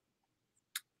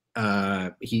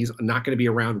he's not going to be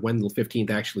around when the 15th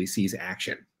actually sees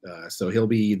action. So he'll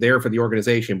be there for the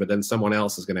organization, but then someone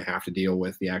else is going to have to deal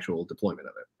with the actual deployment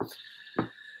of it.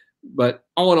 But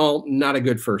all in all, not a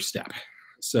good first step.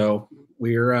 So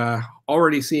we're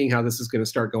already seeing how this is going to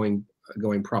start going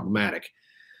problematic.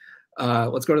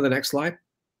 Let's go to the next slide.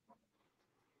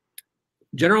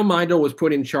 General Meindl was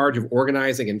put in charge of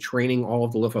organizing and training all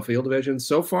of the Luftwaffe Field Divisions.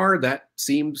 So far, that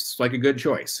seems like a good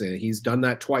choice. He's done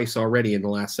that twice already in the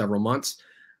last several months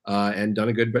and done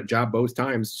a good job both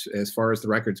times as far as the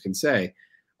records can say.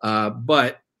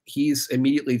 But he's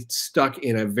immediately stuck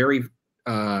in a very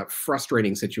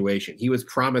frustrating situation. He was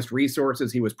promised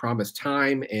resources, he was promised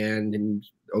time, and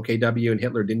OKW and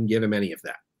Hitler didn't give him any of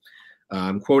that.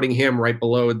 I'm quoting him right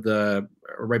below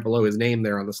his name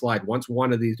there on the slide. Once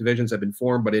one of these divisions had been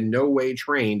formed, but in no way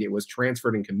trained, it was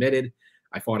transferred and committed.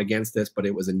 I fought against this, but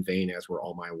it was in vain, as were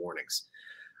all my warnings.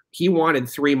 He wanted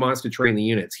 3 months to train the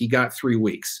units. He got 3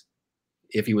 weeks,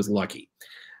 if he was lucky.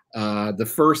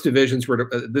 The first divisions were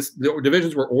the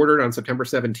divisions were ordered on September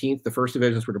 17th. The first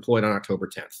divisions were deployed on October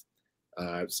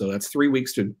 10th. So that's 3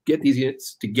 weeks to get these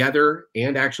units together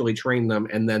and actually train them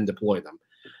and then deploy them.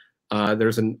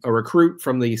 There's a recruit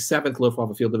from the 7th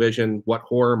Luftwaffe Field Division. What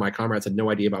horror, my comrades had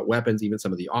no idea about weapons. Even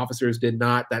some of the officers did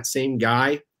not. That same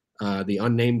guy, the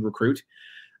unnamed recruit,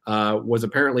 was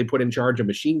apparently put in charge of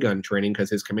machine gun training because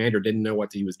his commander didn't know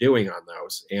what he was doing on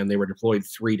those. And they were deployed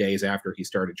 3 days after he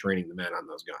started training the men on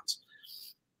those guns.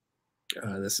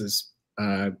 This is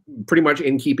pretty much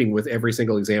in keeping with every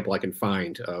single example I can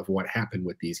find of what happened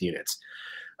with these units.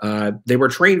 They were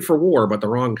trained for war, but the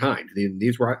wrong kind.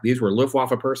 These were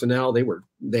Luftwaffe personnel.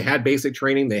 They had basic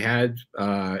training. They had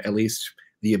at least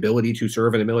the ability to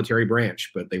serve in a military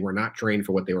branch, but they were not trained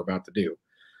for what they were about to do.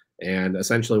 And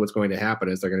essentially, what's going to happen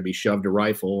is they're going to be shoved a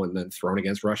rifle and then thrown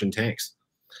against Russian tanks.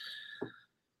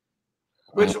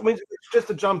 Which just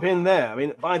to jump in there, I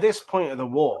mean, by this point of the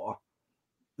war,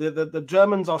 the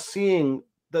Germans are seeing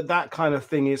that kind of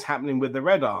thing is happening with the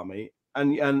Red Army.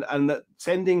 And that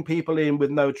sending people in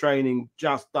with no training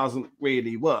just doesn't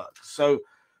really work. So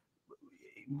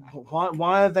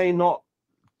why are they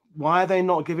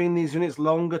not giving these units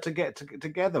longer to get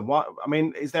together? Why? I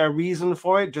mean, is there a reason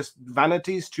for it? Just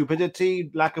vanity,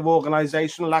 stupidity, lack of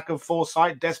organization, lack of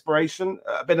foresight, desperation,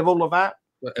 a bit of all of that?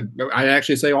 I'd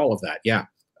actually say all of that. Yeah.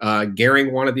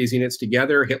 Goering wanted these units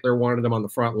together. Hitler wanted them on the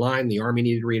front line. The army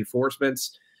needed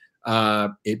reinforcements.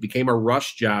 It became a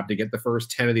rush job to get the first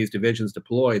 10 of these divisions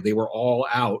deployed. They were all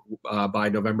out by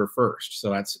November 1st. So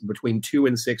that's between 2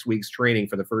 and 6 weeks training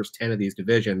for the first 10 of these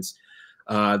divisions.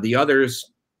 The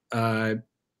others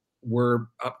were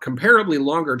comparably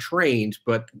longer trained,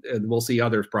 but we'll see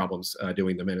other problems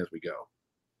doing them in as we go.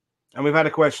 And we've had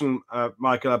a question,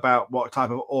 Michael, about what type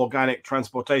of organic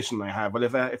transportation they have. Well,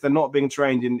 if they're not being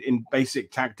trained in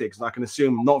basic tactics, I can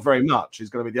assume not very much is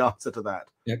going to be the answer to that.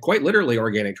 Yeah, quite literally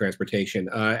organic transportation.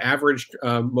 Average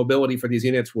mobility for these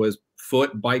units was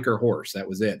foot, bike, or horse. That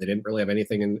was it. They didn't really have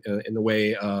anything in the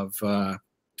way of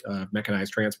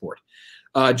mechanized transport.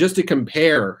 Just to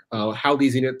compare how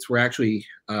these units were actually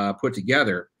put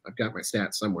together, I've got my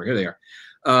stats somewhere. Here they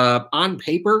are. On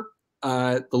paper,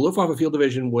 the Luftwaffe Field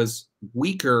Division was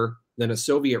weaker than a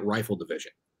Soviet rifle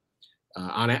division.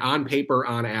 On paper,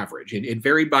 on average. It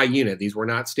varied by unit. These were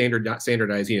not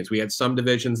standardized units. We had some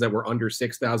divisions that were under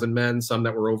 6,000 men, some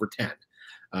that were over 10.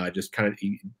 Just kind of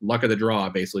luck of the draw,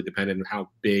 basically, depending on how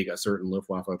big a certain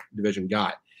Luftwaffe division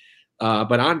got.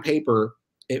 But on paper,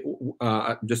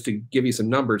 just to give you some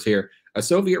numbers here, a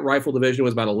Soviet rifle division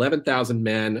was about 11,000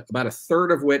 men, about a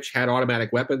third of which had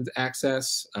automatic weapons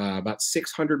access, about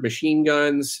 600 machine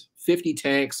guns, 50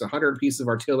 tanks, 100 pieces of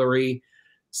artillery,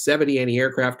 70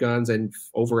 anti-aircraft guns, and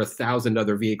over 1,000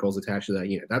 other vehicles attached to that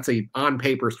unit. That's a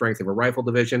on-paper strength of a rifle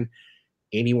division.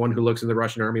 Anyone who looks in the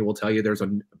Russian army will tell you there's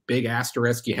a big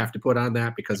asterisk you have to put on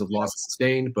that because of losses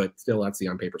sustained, but still that's the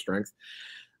on-paper strength.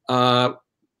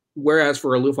 Whereas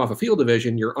for a Luftwaffe Field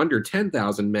Division, you're under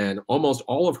 10,000 men, almost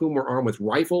all of whom were armed with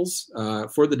rifles.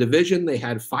 For the division, they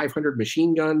had 500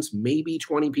 machine guns, maybe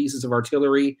 20 pieces of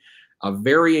artillery, a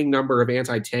varying number of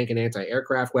anti-tank and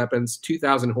anti-aircraft weapons,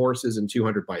 2,000 horses, and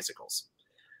 200 bicycles.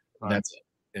 Right. That's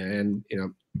it. And, you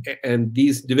know, and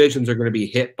these divisions are going to be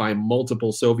hit by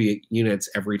multiple Soviet units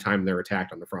every time they're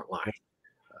attacked on the front line.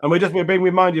 And we're being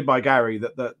reminded by Gary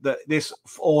that this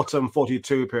autumn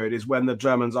 42 period is when the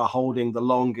Germans are holding the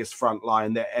longest front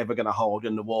line they're ever going to hold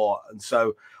in the war. And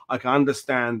so I can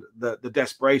understand the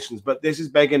desperations, but this is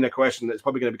begging the question that's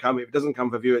probably going to become, if it doesn't come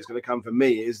for you, it's going to come for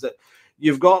me, is that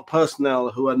you've got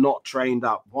personnel who are not trained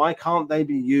up. Why can't they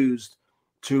be used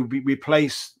to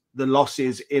replace the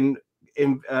losses in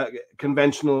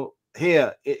conventional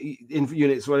here in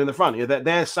units right in the front? You know,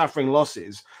 they're suffering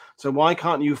losses. So why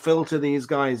can't you filter these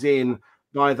guys in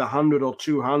by the 100 or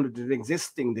 200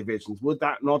 existing divisions? Would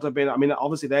that not have been, I mean,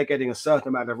 obviously they're getting a certain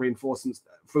amount of reinforcements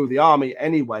through the army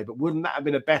anyway, but wouldn't that have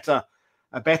been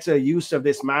a better use of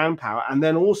this manpower? And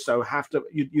then also have to,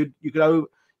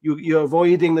 you're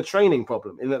avoiding the training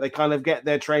problem in that they kind of get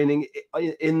their training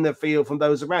in the field from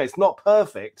those around. It's not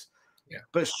perfect, yeah,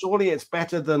 but surely it's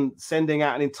better than sending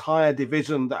out an entire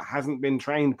division that hasn't been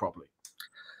trained properly.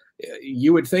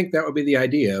 You would think that would be the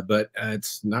idea, but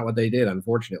it's not what they did,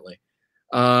 unfortunately.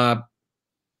 The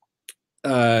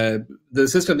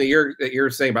system that you're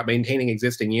saying about maintaining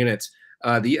existing units,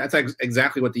 that's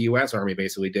exactly what the U.S. Army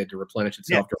basically did to replenish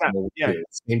itself. Yeah.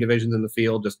 Same divisions in the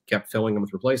field, just kept filling them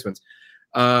with replacements.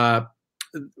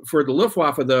 For the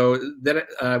Luftwaffe, though,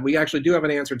 that we actually do have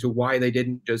an answer to why they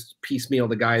didn't just piecemeal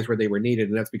the guys where they were needed,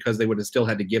 and that's because they would have still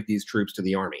had to give these troops to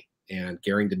the army, and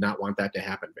Goering did not want that to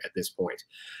happen at this point.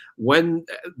 When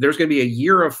there's going to be a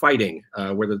year of fighting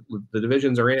where the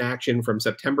divisions are in action from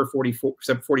September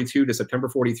 42 to September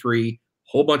 43, a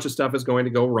whole bunch of stuff is going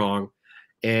to go wrong,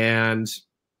 and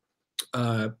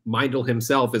Meindl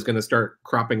himself is going to start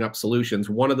cropping up solutions.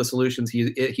 One of the solutions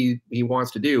he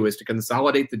wants to do is to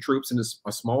consolidate the troops into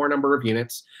a smaller number of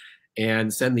units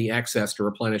and send the excess to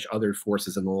replenish other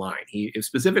forces in the line. He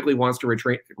specifically wants to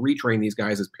retrain these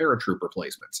guys as paratroop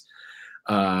replacements.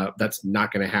 That's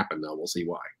not going to happen, though. We'll see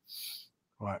why.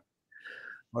 Right.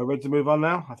 Are we ready to move on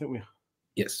now? I think we...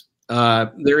 Yes.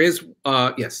 There is,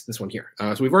 yes, this one here.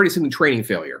 So we've already seen the training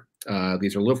failure.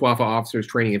 These are Luftwaffe officers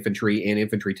training infantry and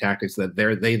infantry tactics that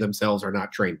they themselves are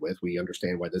not trained with. We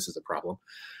understand why this is a problem.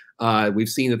 We've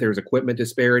seen that there's equipment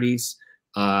disparities.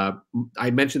 I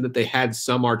mentioned that they had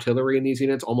some artillery in these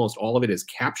units. Almost all of it is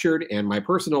captured. And my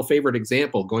personal favorite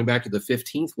example, going back to the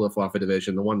 15th Luftwaffe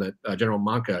Division, the one that General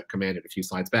Manka commanded a few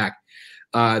slides back,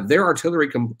 their artillery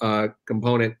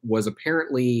component was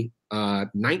apparently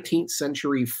 19th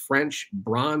century French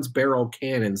bronze barrel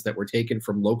cannons that were taken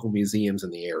from local museums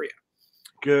in the area.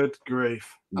 Good grief.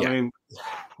 Yeah. I mean,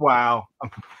 wow.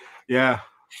 Yeah.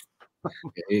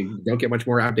 You don't get much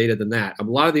more outdated than that. A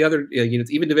lot of the other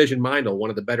units, even Division Meindl, one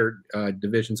of the better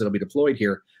divisions that will be deployed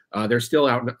here, they're still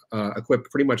out equipped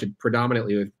pretty much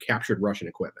predominantly with captured Russian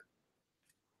equipment.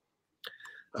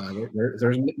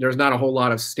 There's not a whole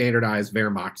lot of standardized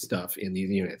Wehrmacht stuff in these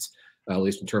units, at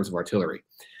least in terms of artillery.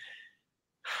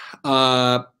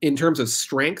 In terms of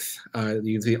strength,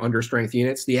 you can see understrength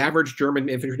units. The average German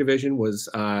infantry division was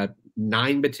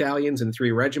 9 battalions and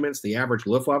 3 regiments. The average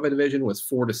Luftwaffe division was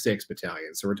 4 to 6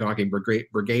 battalions. So we're talking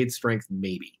brigade strength,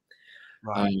 maybe.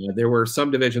 Right. There were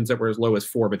some divisions that were as low as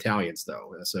 4 battalions,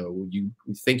 though. So you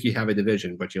think you have a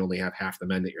division, but you only have half the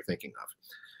men that you're thinking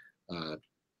of.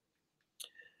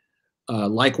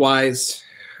 Likewise,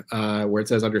 where it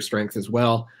says understrength as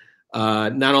well,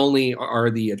 not only are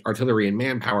the artillery and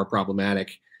manpower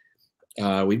problematic,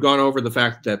 we've gone over the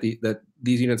fact that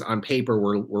these units on paper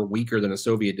were weaker than a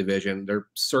Soviet division. They're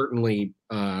certainly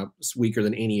weaker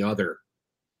than any other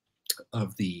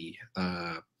of the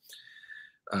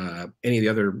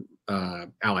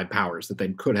Allied powers that they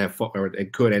could have fought, or they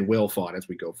could and will fought as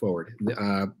we go forward.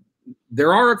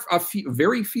 There are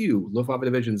very few Luftwaffe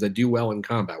divisions that do well in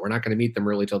combat. We're not going to meet them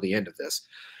really till the end of this.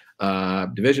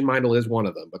 Division Meindl is one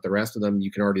of them, but the rest of them, you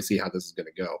can already see how this is going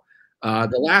to go.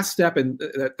 The last step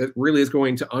that really is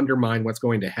going to undermine what's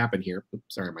going to happen here.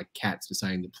 Oops, sorry, my cat's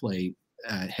deciding to play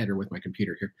header with my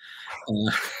computer here.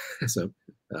 So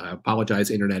apologize,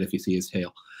 Internet, if you see his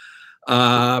tail.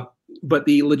 But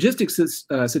the logistics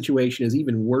situation is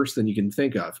even worse than you can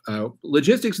think of.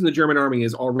 Logistics in the German army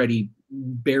is already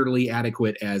barely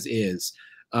adequate as is.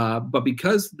 But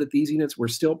because these units were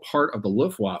still part of the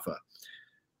Luftwaffe,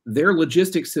 their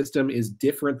logistics system is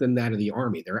different than that of the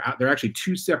army. They're actually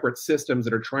 2 separate systems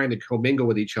that are trying to commingle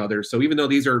with each other. So even though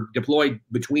these are deployed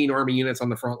between army units on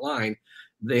the front line,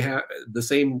 they have the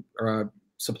same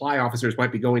supply officers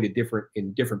might be going to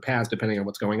different paths depending on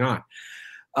what's going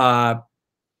on.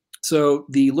 So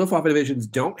the Luftwaffe divisions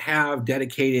don't have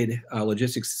dedicated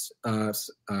logistics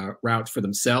routes for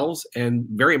themselves. And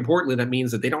very importantly, that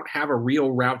means that they don't have a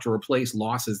real route to replace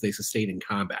losses they sustain in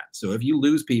combat. So if you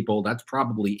lose people, that's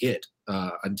probably it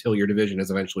until your division is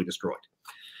eventually destroyed.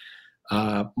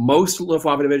 Most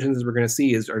Luftwaffe divisions, as we're going to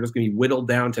see, are just going to be whittled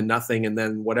down to nothing. And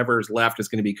then whatever is left is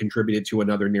going to be contributed to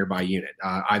another nearby unit,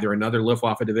 either another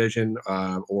Luftwaffe division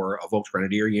or a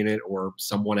Volksgrenadier unit or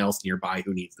someone else nearby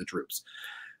who needs the troops.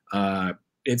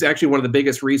 It's actually one of the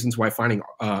biggest reasons why finding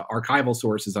archival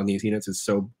sources on these units is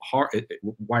so hard,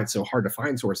 why it's so hard to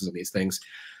find sources on these things.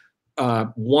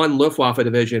 One Luftwaffe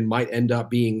division might end up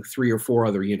being 3 or 4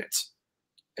 other units.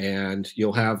 And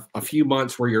you'll have a few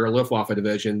months where you're a Luftwaffe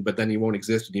division, but then you won't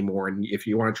exist anymore. And if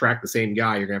you want to track the same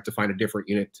guy, you're going to have to find a different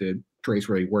unit to trace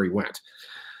where he went.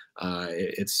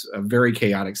 It's a very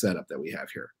chaotic setup that we have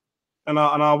here. And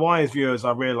our wise viewers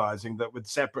are realizing that with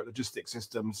separate logistics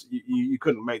systems, you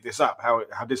couldn't make this up,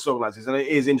 how disorganized it is. And it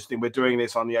is interesting. We're doing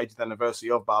this on the 80th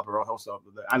anniversary of Barbarossa,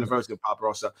 the anniversary of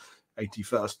Barbarossa,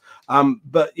 81st.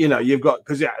 But, you know, you've got,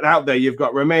 because out there, you've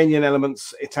got Romanian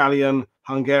elements, Italian,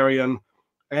 Hungarian,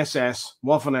 SS,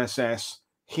 Waffen-SS,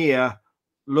 here,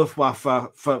 Luftwaffe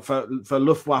for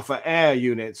Luftwaffe air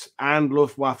units and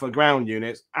Luftwaffe ground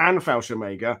units and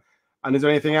Fallschirmjäger. And is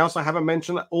there anything else I haven't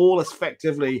mentioned? All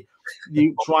effectively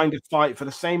you trying to fight for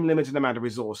the same limited amount of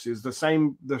resources, the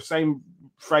same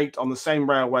freight on the same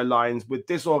railway lines, with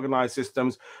disorganized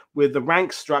systems, with the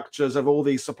rank structures of all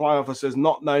these supply officers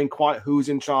not knowing quite who's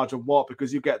in charge of what,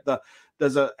 because you get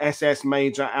there's a SS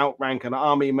major outrank an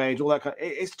army major, all that kind of,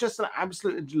 it's just an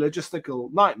absolute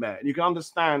logistical nightmare. And you can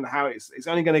understand how it's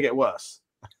only going to get worse.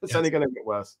 It's only going to get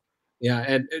worse. Yeah,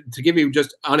 and to give you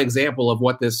just an example of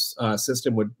what this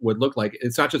system would look like,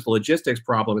 it's not just a logistics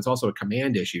problem, it's also a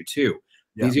command issue too.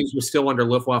 Yeah. These units were still under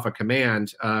Luftwaffe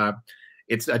command.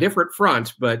 It's a different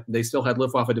front, but they still had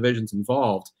Luftwaffe divisions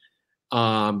involved.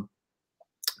 Albert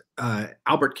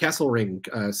Kesselring,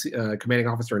 commanding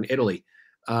officer in Italy,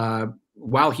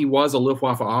 while he was a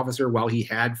Luftwaffe officer, while he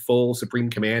had full supreme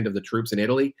command of the troops in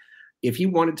Italy, if he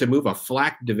wanted to move a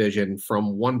flak division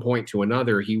from one point to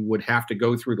another, he would have to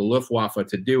go through the Luftwaffe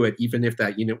to do it, even if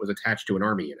that unit was attached to an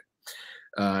army unit.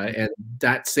 And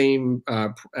that same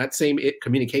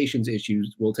communications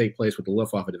issues will take place with the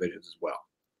Luftwaffe divisions as well.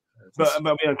 But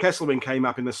you know, Kesselring came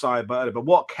up in the side, but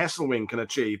what Kesselring can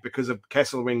achieve, because of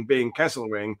Kesselring being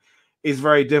Kesselring, is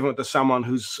very different to someone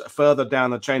who's further down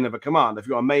the chain of a command. If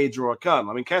you're a major or a colonel,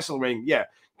 I mean, Kesselring, yeah,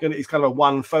 he's kind of a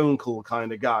one phone call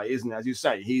kind of guy, isn't he? As you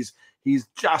say, he's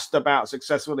just about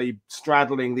successfully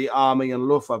straddling the army and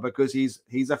Luftwaffe, because he's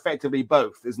effectively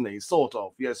both, isn't he? Sort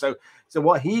of, yeah. So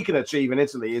what he can achieve in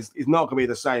Italy is not going to be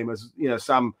the same as, you know,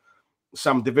 some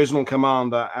divisional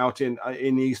commander out in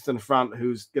the Eastern Front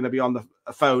who's going to be on the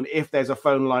phone, if there's a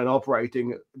phone line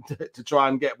operating, to try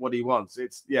and get what he wants.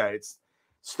 It's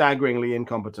staggeringly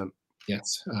incompetent.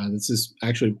 Yes, this is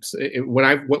actually, when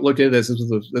I looked into this,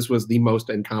 this was the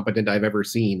most incompetent I've ever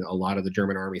seen a lot of the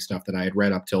German army stuff that I had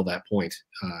read up till that point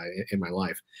in my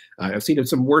life. I've seen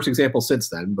some worse examples since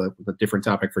then, but a different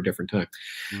topic for a different time.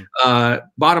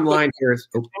 Bottom line here is...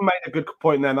 You made a good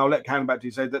point there, and I'll let hand back to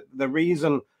you. Say that the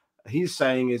reason he's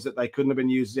saying is that they couldn't have been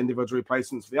used as individual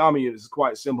replacements for the army units is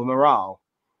quite simple: morale.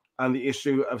 And the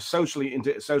issue of social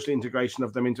integration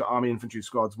of them into army infantry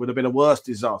squads would have been a worse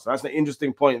disaster. That's an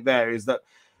interesting point there, is that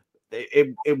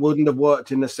it wouldn't have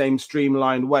worked in the same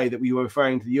streamlined way that we were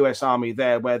referring to the US Army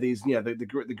there, where these, you know,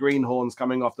 the greenhorns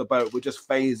coming off the boat would just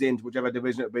phase into whichever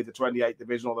division it would be, the 28th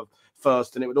Division or the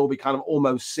 1st, and it would all be kind of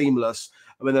almost seamless.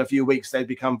 And within a few weeks, they'd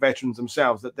become veterans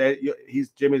themselves. That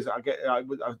Jim is, I'm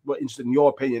interested in your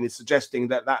opinion, is suggesting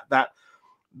that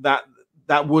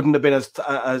wouldn't have been as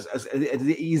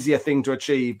the easier thing to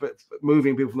achieve, but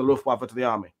moving people from the Luftwaffe to the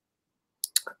army.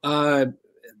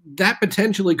 That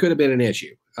potentially could have been an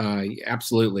issue.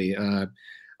 Absolutely.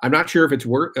 I'm not sure if it's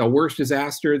a worse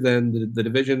disaster than the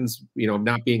divisions, you know,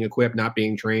 not being equipped, not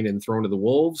being trained, and thrown to the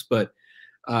wolves, but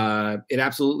it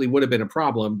absolutely would have been a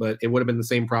problem. But it would have been the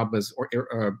same problem as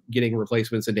getting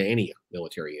replacements into any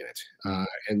military unit.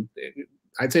 And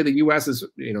I'd say the U.S. is,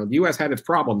 you know, the U.S. had its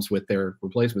problems with their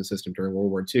replacement system during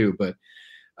World War II, but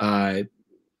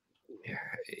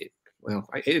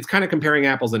it's kind of comparing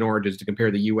apples and oranges to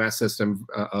compare the U.S. system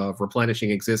of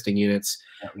replenishing existing units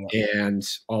and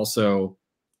also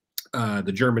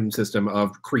the German system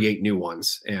of create new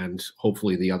ones, and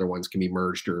hopefully the other ones can be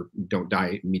merged or don't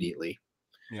die immediately.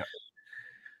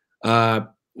 Yeah.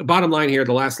 Bottom line here,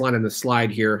 the last line on the slide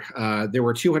here, there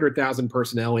were 200,000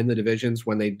 personnel in the divisions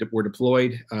when they were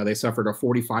deployed. They suffered a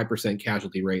 45%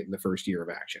 casualty rate in the first year of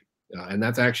action. And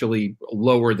that's actually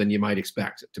lower than you might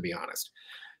expect, to be honest.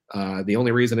 The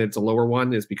only reason it's a lower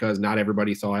one is because not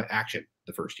everybody saw action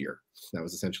the first year. That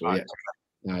was essentially it.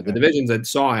 The divisions that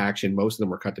saw action, most of them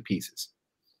were cut to pieces.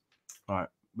 All right.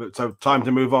 So time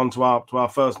to move on to our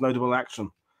first notable action.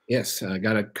 Yes,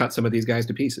 got to cut some of these guys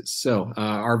to pieces. So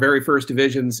our very first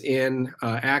divisions in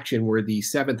action were the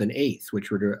 7th and 8th, which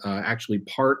were actually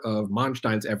part of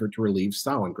Manstein's effort to relieve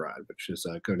Stalingrad, which is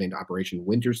codenamed Operation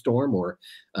Winterstorm, or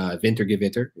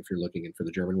Wintergewitter, if you're looking in for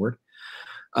the German word.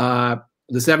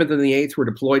 The 7th and the 8th were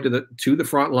deployed to the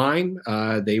front line.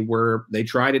 They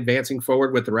tried advancing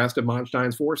forward with the rest of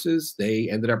Manstein's forces. They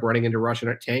ended up running into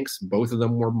Russian tanks. Both of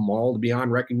them were mauled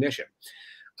beyond recognition.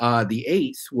 The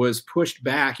 8th was pushed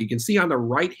back. You can see on the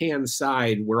right-hand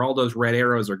side where all those red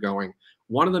arrows are going.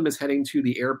 One of them is heading to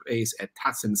the air base at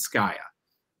Tatsinskaya,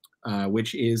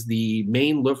 which is the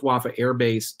main Luftwaffe air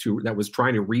base that was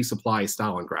trying to resupply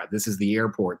Stalingrad. This is the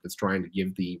airport that's trying to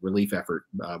give the relief effort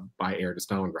by air to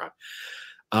Stalingrad.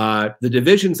 The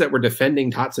divisions that were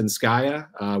defending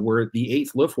Tatsinskaya were the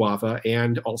 8th Luftwaffe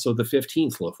and also the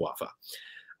 15th Luftwaffe.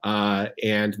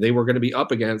 And they were going to be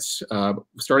up against,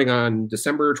 starting on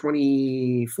December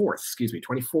 24th,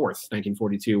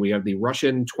 1942, we have the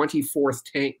Russian 24th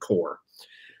Tank Corps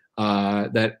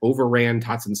that overran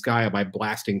Tatsinskaya by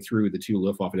blasting through the 2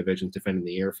 Luftwaffe divisions defending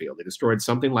the airfield. They destroyed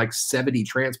something like 70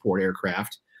 transport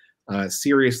aircraft,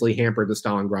 seriously hampered the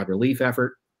Stalingrad relief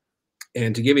effort.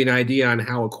 And to give you an idea on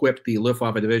how equipped the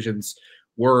Luftwaffe divisions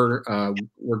were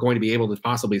going to be able to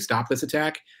possibly stop this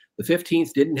attack, the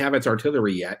 15th didn't have its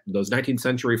artillery yet. Those 19th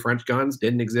century French guns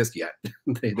didn't exist yet.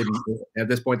 They didn't, at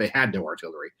this point, they had no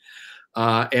artillery.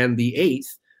 And the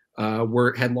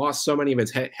 8th had lost so many of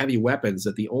its heavy weapons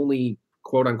that the only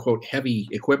quote unquote heavy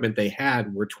equipment they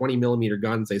had were 20mm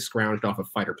guns they scrounged off of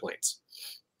fighter planes.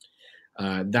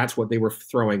 That's what they were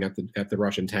throwing at the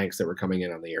Russian tanks that were coming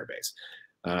in on the airbase.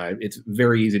 It's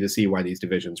very easy to see why these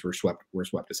divisions were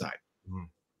swept aside.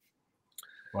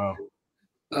 Wow.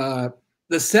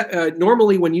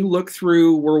 Normally, when you look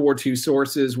through World War II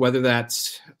sources, whether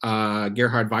that's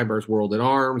Gerhard Weiber's World at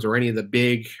Arms or any of the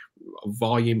big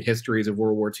volume histories of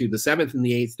World War II, the 7th and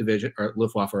the 8th Division, or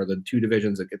Luftwaffe, are the two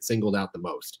divisions that get singled out the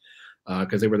most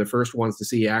because they were the first ones to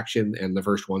see action and the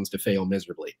first ones to fail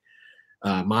miserably.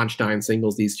 Manstein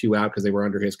singles these two out because they were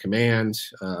under his command.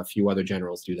 A few other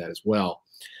generals do that as well.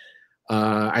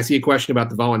 I see a question about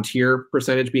the volunteer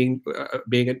percentage being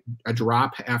a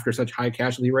drop after such high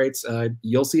casualty rates.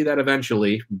 You'll see that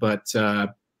eventually, but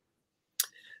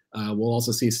we'll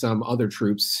also see some other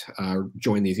troops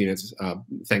join these units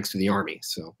thanks to the Army.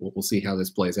 So we'll see how this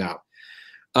plays out.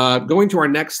 Going to our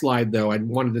next slide, though, I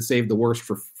wanted to save the worst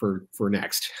for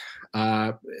next.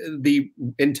 The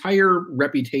entire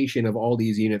reputation of all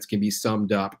these units can be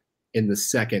summed up in the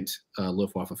 2nd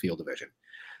Luftwaffe Field Division,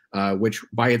 which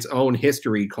by its own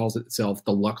history calls itself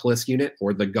the luckless unit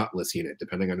or the gutless unit,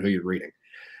 depending on who you're reading.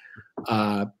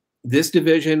 This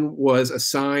division was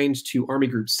assigned to Army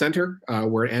Group Center,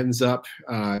 where it ends up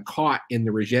caught in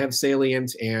the Rzhev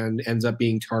salient and ends up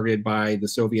being targeted by the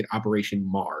Soviet Operation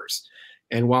Mars.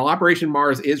 And while Operation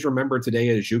Mars is remembered today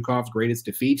as Zhukov's greatest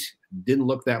defeat, didn't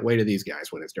look that way to these guys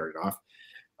when it started off.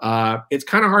 It's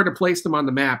kind of hard to place them on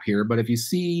the map here, but if you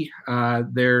see,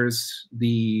 there's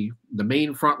the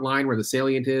main front line where the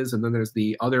salient is, and then there's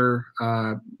the other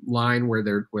line where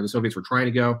the Soviets were trying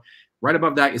to go. Right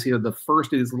above that, you see the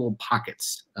first of these little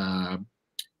pockets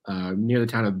near the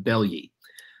town of Belyi.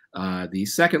 The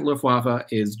 2nd Luftwaffe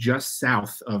is just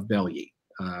south of Belyi,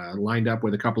 lined up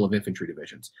with a couple of infantry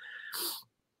divisions.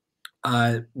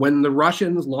 When the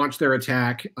Russians launched their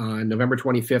attack on November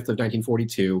 25th of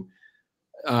 1942,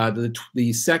 the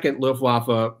 2nd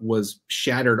Luftwaffe was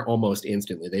shattered almost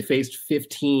instantly. They faced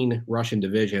 15 Russian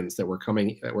divisions that were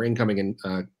incoming in,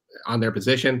 on their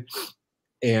position,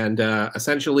 and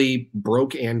essentially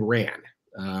broke and ran.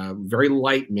 Very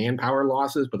light manpower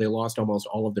losses, but they lost almost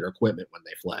all of their equipment when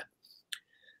they fled.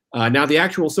 Now, the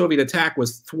actual Soviet attack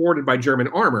was thwarted by German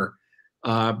armor,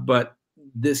 but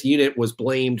this unit was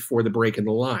blamed for the break in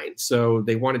the line. So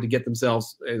they wanted to get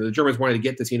themselves, the Germans wanted to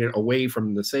get this unit away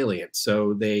from the salient.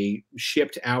 So they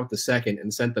shipped out the 2nd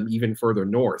and sent them even further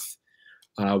north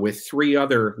with 3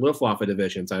 other Luftwaffe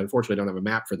divisions. I unfortunately don't have a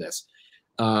map for this,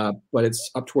 but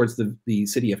it's up towards the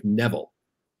city of Neville,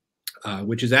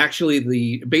 which is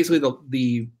actually basically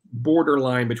the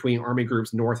borderline between Army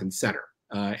Groups North and Center.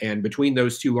 And between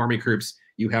those two Army groups,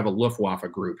 you have a Luftwaffe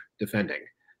group defending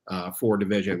 4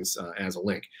 divisions as a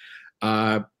link.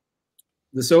 The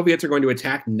Soviets are going to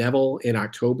attack Neville in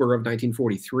October of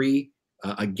 1943.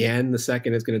 Again, the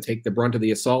 2nd is going to take the brunt of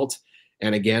the assault.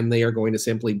 And again, they are going to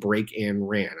simply break and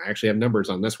ran. I actually have numbers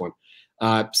on this one.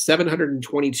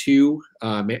 722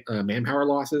 manpower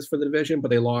losses for the division, but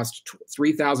they lost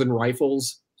 3,000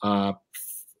 rifles,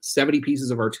 70 pieces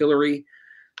of artillery,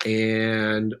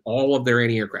 and all of their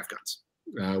anti-aircraft guns.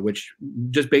 Which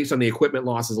just based on the equipment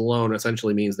losses alone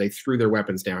essentially means they threw their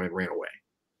weapons down and ran away,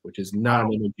 which is not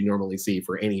an image you normally see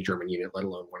for any German unit, let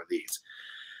alone one of these.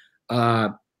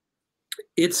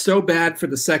 It's so bad for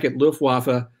the 2nd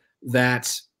Luftwaffe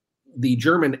that the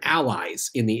German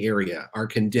allies in the area are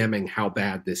condemning how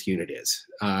bad this unit is.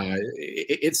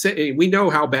 We know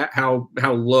how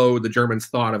low the Germans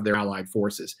thought of their allied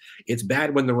forces. It's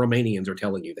bad when the Romanians are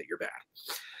telling you that you're bad.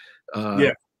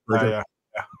 Yeah.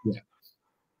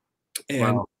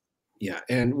 And yeah,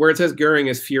 and where it says Goering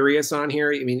is furious on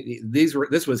here, I mean, this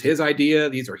was his idea.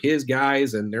 These are his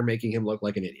guys, and they're making him look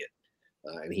like an idiot,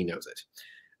 and he knows it.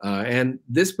 And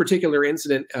this particular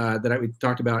incident that we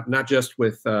talked about, not just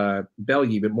with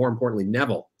Belyi, but more importantly,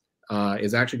 Neville,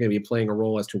 is actually going to be playing a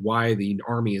role as to why the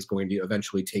Army is going to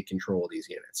eventually take control of these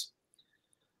units.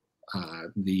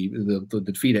 The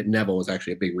defeat at Neville is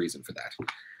actually a big reason for that.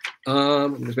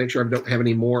 Let me just make sure I don't have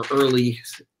any more early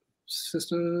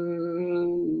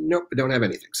system. Nope, I don't have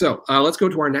anything. So let's go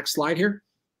to our next slide here.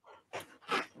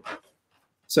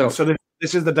 So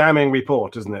this is the damning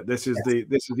report, isn't it? This is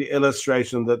the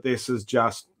illustration that this has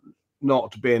just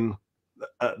not been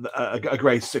a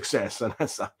great success. And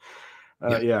that's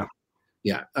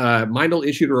Meindl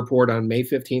issued a report on May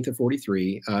 15th of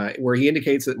 43, where he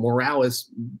indicates that morale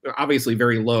is obviously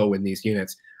very low in these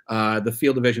units. The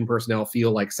field division personnel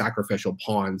feel like sacrificial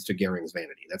pawns to Goering's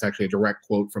vanity. That's actually a direct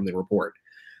quote from the report.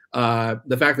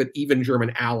 The fact that even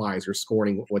German allies are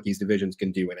scorning what these divisions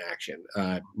can do in action.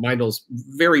 Meindl's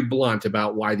very blunt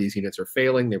about why these units are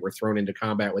failing. They were thrown into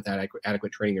combat without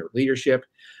adequate training or leadership.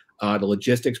 The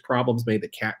logistics problems made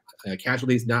the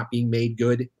casualties not being made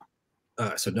good,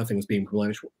 so nothing was being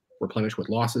replenished with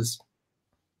losses.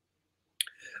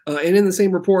 And in the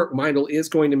same report, Meindl is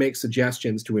going to make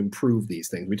suggestions to improve these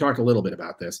things. We talked a little bit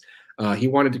about this. He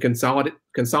wanted to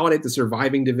consolidate the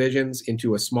surviving divisions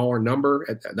into a smaller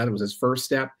number. That was his first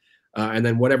step. And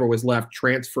then whatever was left,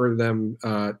 transfer them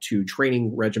to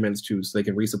training regiments so they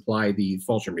can resupply the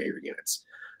Fallschirmjäger units.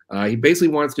 He basically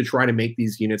wants to try to make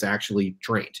these units actually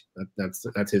trained.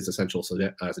 That's his essential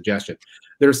suggestion.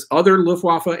 There's other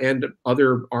Luftwaffe and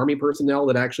other Army personnel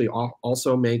that actually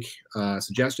also make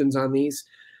suggestions on these.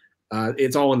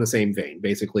 It's all in the same vein,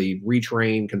 basically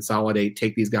retrain, consolidate,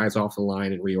 take these guys off the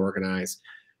line and reorganize.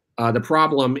 The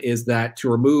problem is that to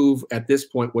remove at this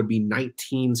point would be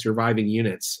 19 surviving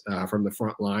units from the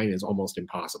front line is almost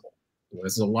impossible.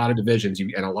 This is a lot of divisions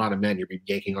and a lot of men you're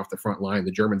yanking off the front line.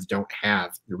 The Germans don't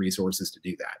have the resources to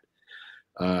do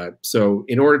that. So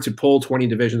in order to pull 20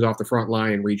 divisions off the front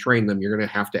line and retrain them, you're going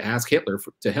to have to ask Hitler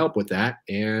to help with that.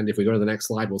 And if we go to the next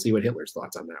slide, we'll see what Hitler's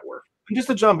thoughts on that were. Just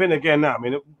to jump in again now, I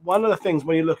mean, one of the things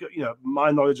when you look at,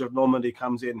 my knowledge of Normandy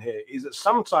comes in here is that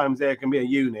sometimes there can be a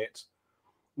unit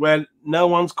where no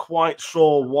one's quite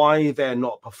sure why they're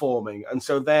not performing. And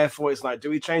so therefore it's like, do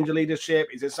we change the leadership?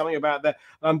 Is there something about that?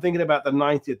 I'm thinking about the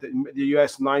 90th, the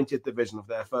US 90th Division of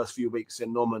their first few weeks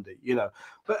in Normandy,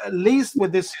 But at least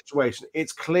with this situation,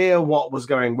 it's clear what was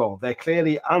going wrong. They're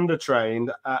clearly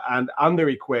undertrained and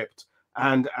under-equipped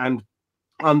and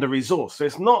under-resourced. So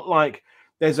it's not like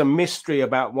there's a mystery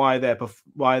about why they're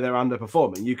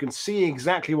underperforming. You can see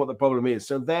exactly what the problem is.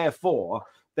 So therefore,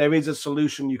 there is a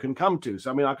solution you can come to. So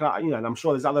I mean, and I'm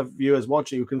sure there's other viewers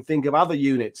watching who can think of other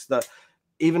units that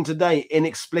even today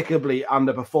inexplicably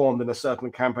underperformed in a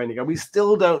certain campaign ago. We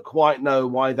still don't quite know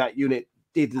why that unit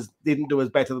didn't do as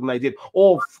better than they did,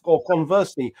 or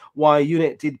conversely, why a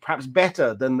unit did perhaps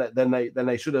better than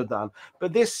they should have done.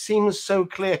 But this seems so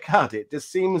clear cut. It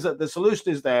just seems that the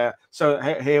solution is there. So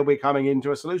here we're coming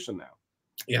into a solution now.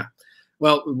 Yeah.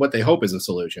 Well, what they hope is a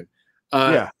solution.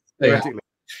 Theoretically.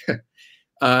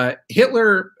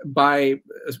 Hitler,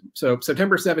 so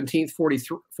September 17th,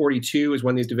 42 is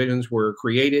when these divisions were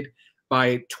created.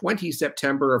 By 20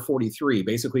 September of 43,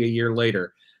 basically a year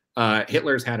later,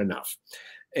 Hitler's had enough.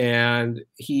 And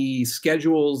he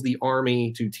schedules the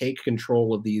army to take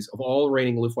control of all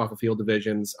remaining Luftwaffe Field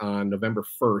Divisions on November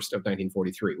 1st of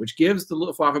 1943, which gives the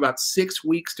Luftwaffe about 6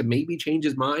 weeks to maybe change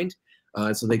his mind.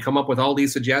 So they come up with all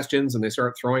these suggestions and they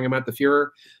start throwing them at the Fuhrer.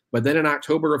 But then in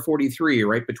October of 43,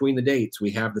 right between the dates, we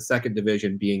have the 2nd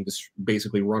Division being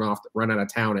basically run out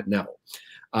of town at Neville,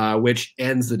 which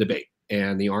ends the debate.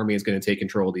 And the army is going to take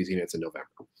control of these units in November.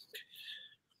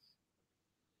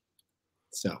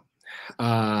 So,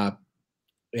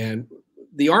 and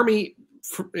the army,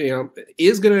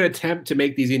 is going to attempt to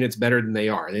make these units better than they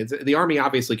are. The army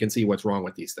obviously can see what's wrong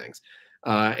with these things.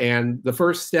 And the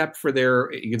first step for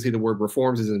you can see the word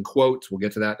reforms is in quotes. We'll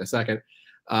get to that in a second.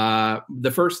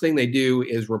 The first thing they do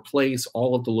is replace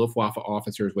all of the Luftwaffe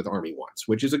officers with Army ones,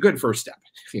 which is a good first step.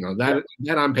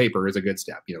 That on paper is a good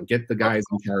step. Get the guys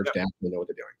in charge to actually know what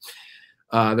they're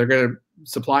doing. They're going to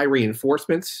supply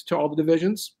reinforcements to all the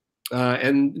divisions.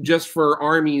 And just for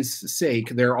Army's sake,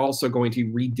 they're also going to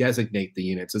redesignate the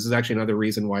units. This is actually another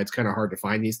reason why it's kind of hard to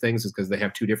find these things, is because they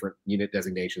have 2 different unit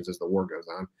designations as the war goes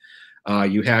on.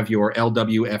 You have your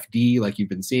LWFD, like you've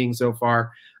been seeing so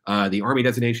far. The Army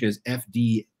designation is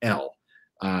FDL.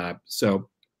 So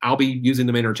I'll be using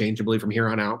them interchangeably from here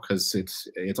on out because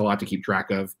it's a lot to keep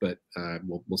track of, but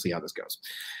we'll see how this goes.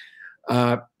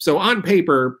 So on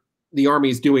paper, the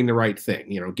Army's doing the right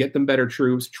thing. Get them better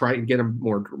troops, try and get them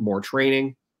more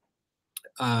training.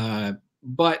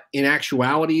 But in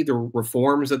actuality, the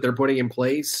reforms that they're putting in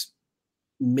place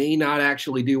may not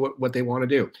actually do what they want to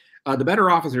do. The better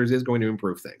officers is going to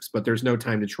improve things, but there's no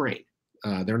time to train.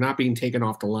 They're not being taken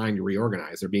off the line to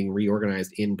reorganize. They're being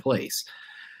reorganized in place.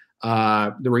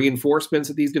 The reinforcements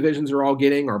that these divisions are all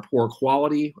getting are poor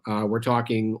quality. We're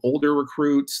talking older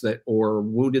recruits or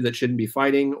wounded that shouldn't be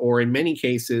fighting, or in many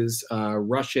cases,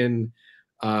 Russian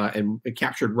and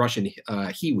captured Russian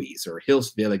Hiwis or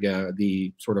Hilfswillige,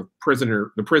 the sort of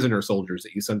prisoner soldiers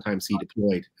that you sometimes see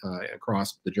deployed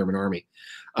across the German army.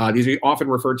 These are often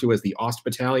referred to as the Ost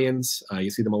battalions. You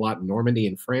see them a lot in Normandy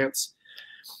and France,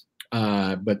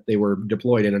 but they were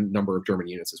deployed in a number of German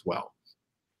units as well.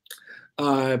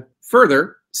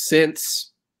 Further,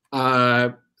 since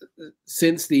the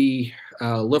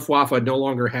Luftwaffe no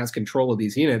longer has control of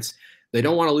these units, they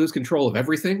don't want to lose control of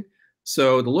everything.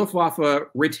 So the Luftwaffe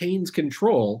retains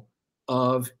control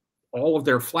of all of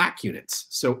their flak units.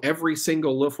 So every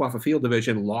single Luftwaffe Field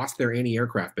Division lost their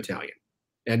anti-aircraft battalion.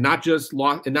 And not just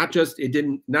lost, and not just it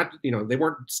didn't not they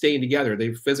weren't staying together.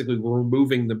 They physically were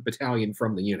removing the battalion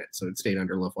from the unit, so it stayed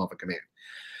under Luftwaffe command.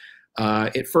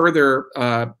 It further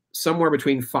somewhere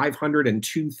between 500 and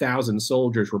 2,000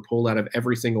 soldiers were pulled out of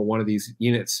every single one of these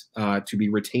units to be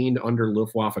retained under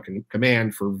Luftwaffe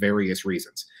command for various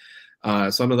reasons.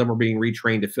 Some of them were being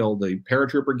retrained to fill the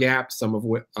paratrooper gap. Some of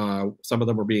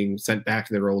them were being sent back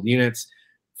to their old units.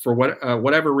 For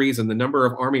whatever reason, the number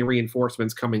of Army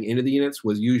reinforcements coming into the units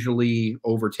was usually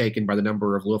overtaken by the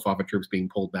number of Luftwaffe troops being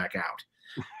pulled back out.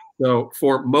 So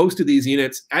for most of these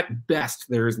units, at best,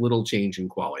 there is little change in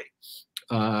quality.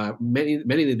 Many of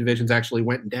the divisions actually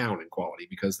went down in quality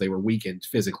because they were weakened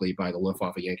physically by the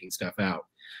Luftwaffe yanking stuff out.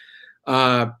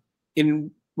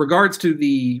 In regards to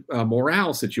the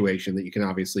morale situation that you can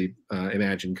obviously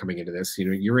imagine coming into this,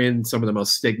 you're in some of the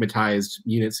most stigmatized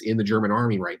units in the German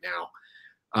army right now.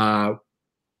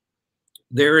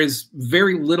 There is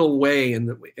very little way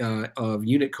of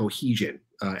unit cohesion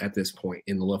at this point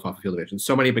in the Luftwaffe Field Division.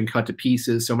 So many have been cut to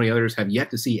pieces. So many others have yet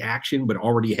to see action, but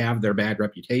already have their bad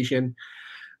reputation.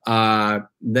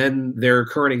 Then their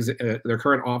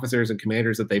current officers and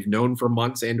commanders that they've known for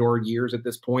months and/or years at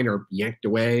this point are yanked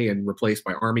away and replaced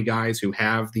by Army guys who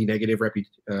have the negative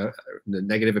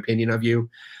opinion of you.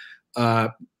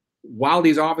 While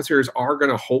these officers are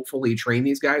going to hopefully train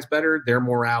these guys better, their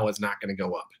morale is not going to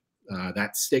go up.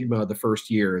 That stigma of the first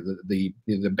year, the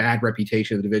bad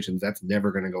reputation of the divisions, that's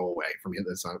never going to go away from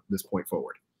this point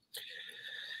forward.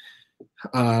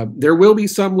 There will be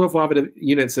some Luftwaffe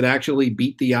units that actually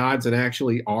beat the odds and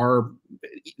actually are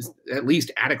at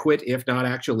least adequate, if not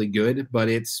actually good, but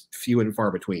it's few and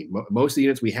far between. Most of the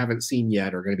units we haven't seen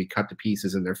yet are going to be cut to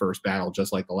pieces in their first battle,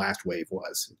 just like the last wave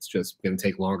was. It's just going to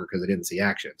take longer because they didn't see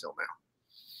action until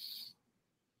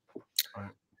now.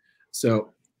 Right. So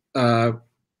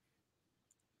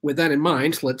with that in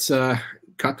mind, let's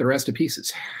cut the rest to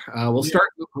pieces. We'll start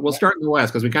in the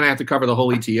West because we kind of have to cover the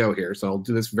whole ETO here. So I'll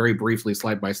do this very briefly,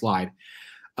 slide by slide.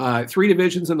 3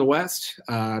 divisions in the West,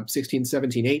 16,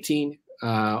 17, 18.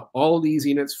 All of these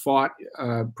units fought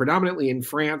predominantly in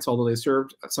France, although they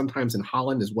served sometimes in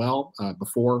Holland as well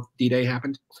before D-Day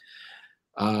happened.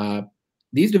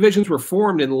 These divisions were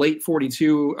formed in late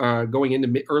 42, going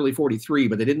into early 43,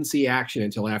 but they didn't see action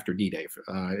until after D-Day.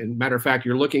 And matter of fact,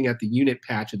 you're looking at the unit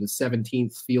patch of the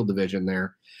 17th Field Division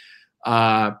there.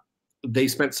 They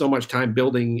spent so much time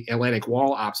building Atlantic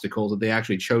Wall obstacles that they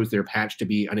actually chose their patch to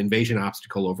be an invasion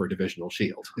obstacle over a divisional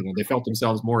shield. They felt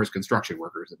themselves more as construction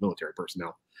workers than military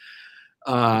personnel.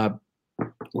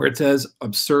 Where it says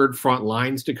absurd front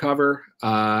lines to cover,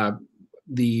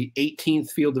 the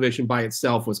 18th Field Division by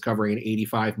itself was covering an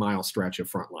 85-mile stretch of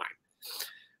front line.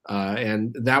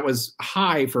 And that was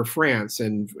high for France,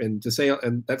 and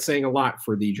that's saying a lot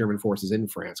for the German forces in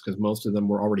France, because most of them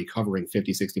were already covering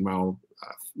 50, 60 mile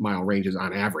ranges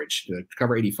on average. To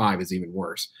cover 85 is even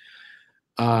worse.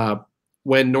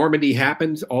 When Normandy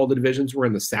happened, all the divisions were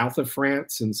in the south of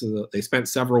France, and so they spent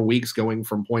several weeks going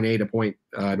from point A to point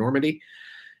Normandy,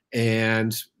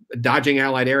 and dodging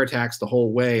Allied air attacks the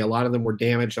whole way. A lot of them were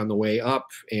damaged on the way up,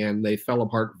 and they fell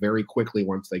apart very quickly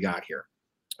once they got here.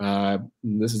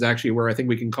 This is actually where I think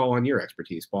we can call on your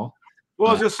expertise, Paul.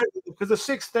 Well, just because the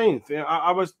 16th,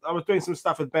 I was doing some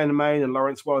stuff with Ben Main and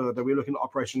Lawrence Waller that we were looking at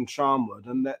Operation Charmwood,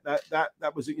 and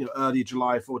that was early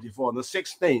July 44. And the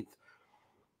 16th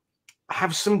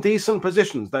have some decent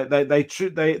positions. They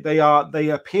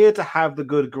appear to have the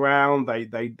good ground.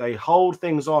 They hold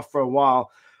things off for a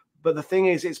while. But the thing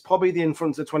is, it's probably the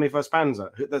influence of 21st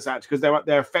Panzer that's actually, because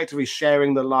they're effectively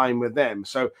sharing the line with them.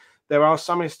 So there are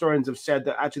some historians have said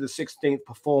that actually the 16th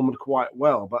performed quite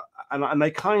well, and they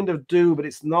kind of do, but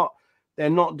it's not. They're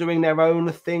not doing their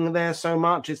own thing there so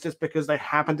much. It's just because they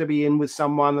happen to be in with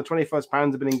someone. The 21st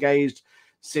Panzer have been engaged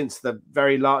since the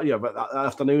very last,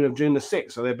 afternoon of June the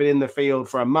 6th. So they've been in the field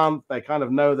for a month. They kind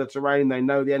of know the terrain. They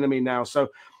know the enemy now. So,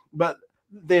 but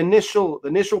the initial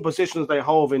positions they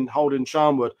hold in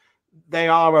Charmwood, they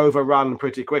are overrun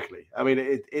pretty quickly. I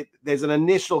mean, there's an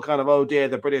initial kind of, oh dear,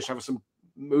 the British have some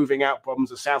moving out problems.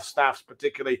 The South Staffs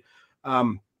particularly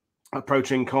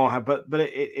approaching Caen, but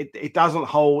it doesn't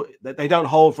hold. They don't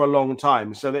hold for a long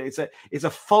time. So it's a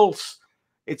false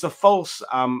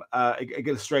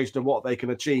illustration of what they can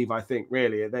achieve. I think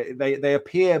really they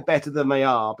appear better than they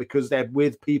are because they're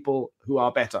with people who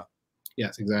are better.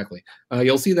 Yes, exactly.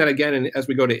 You'll see that again as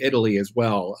we go to Italy as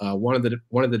well. One of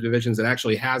the divisions that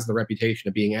actually has the reputation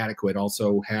of being adequate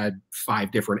also had 5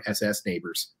 different SS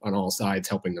neighbors on all sides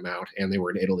helping them out, and they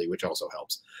were in Italy, which also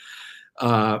helps.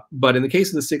 But in the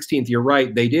case of the 16th, you're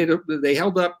right. They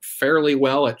held up fairly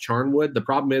well at Charnwood. The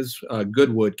problem is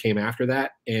Goodwood came after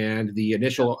that, and the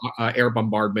initial air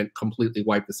bombardment completely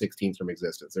wiped the 16th from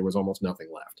existence. There was almost nothing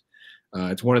left.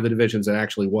 It's one of the divisions that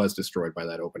actually was destroyed by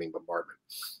that opening bombardment.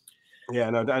 Yeah,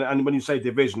 no, and when you say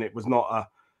division, it was not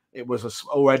it was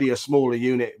already a smaller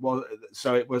unit. Well,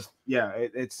 so it was, yeah,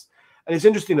 it's. And it's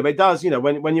interesting that it does,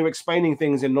 when you're explaining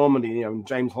things in Normandy,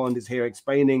 James Holland is here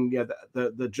explaining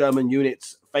the German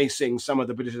units facing some of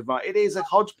the British advance. It is a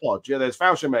hodgepodge. There's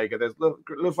Fallschirmjäger, there's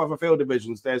Luftwaffe Field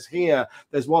Divisions, there's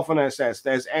Waffen SS,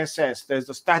 there's SS, there's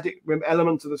the static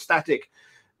elements of the static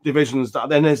divisions.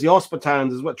 Then there's the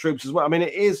Ostbattalions as well, troops as well. I mean,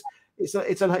 it's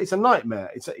a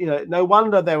nightmare. No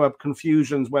wonder there were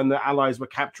confusions when the Allies were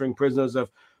capturing prisoners of.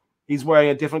 He's wearing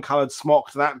a different colored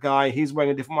smock to that guy. He's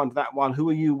wearing a different one to that one. Who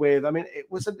are you with? I mean, it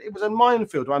was a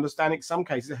minefield to understand in some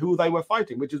cases who they were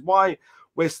fighting, which is why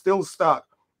we're still stuck.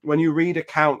 When you read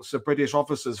accounts of British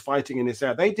officers fighting in this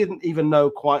area, they didn't even know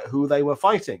quite who they were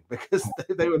fighting because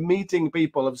they were meeting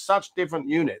people of such different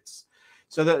units.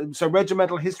 So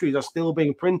regimental histories are still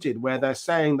being printed where they're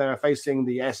saying they were facing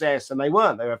the SS and they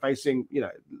weren't. They were facing,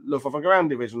 Luftwaffe ground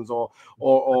divisions or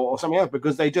something else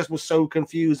because they just were so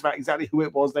confused about exactly who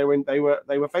it was they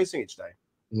were facing each day.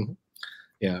 Mm-hmm.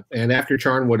 Yeah, and after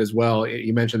Charnwood as well,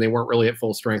 you mentioned they weren't really at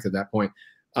full strength at that point.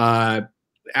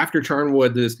 After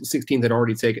Charnwood, the 16th had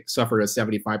already suffered a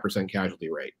 75% casualty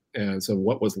rate, and so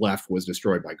what was left was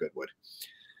destroyed by Goodwood.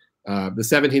 The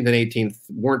 17th and 18th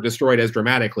weren't destroyed as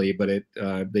dramatically, but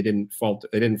they didn't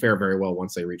fare very well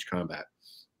once they reached combat.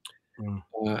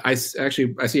 I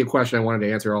see a question I wanted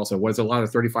to answer also. Was a lot of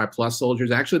 35 plus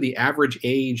soldiers? Actually, the average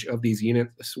age of these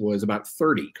units was about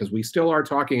 30 because we still are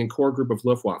talking a core group of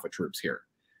Luftwaffe troops here.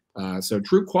 So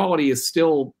troop quality is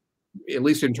still, at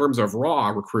least in terms of raw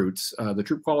recruits, the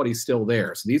troop quality is still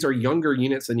there. So these are younger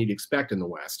units than you'd expect in the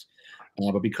West.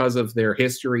 But because of their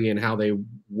history and how they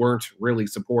weren't really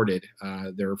supported,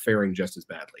 they're faring just as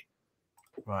badly.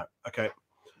 Right. Okay.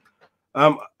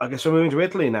 I guess we're moving to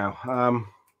Italy now.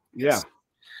 Yes.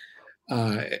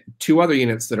 Two other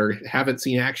units that haven't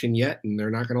seen action yet, and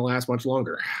they're not going to last much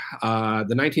longer.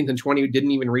 The 19th and 20th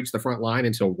didn't even reach the front line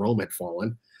until Rome had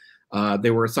fallen.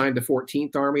 They were assigned to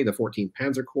 14th Army, the 14th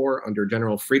Panzer Corps, under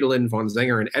General Fridolin von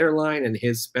Zenger and Etterlein. In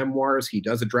his memoirs, he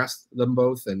does address them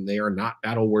both, and they are not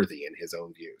battle-worthy in his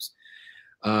own views.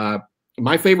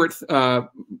 My favorite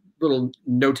little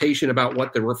notation about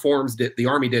what the reforms did, the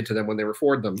Army did to them when they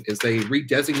reformed them, is they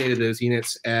redesignated those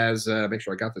units as, make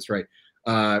sure I got this right,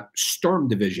 Storm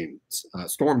Divisionen.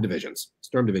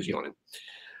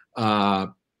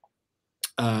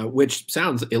 Which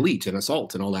sounds elite and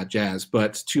assault and all that jazz.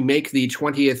 But to make the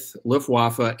 20th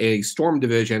Luftwaffe a storm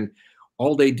division,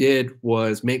 all they did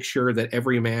was make sure that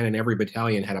every man in every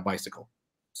battalion had a bicycle.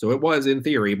 So it was, in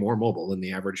theory, more mobile than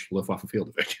the average Luftwaffe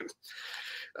Field Division.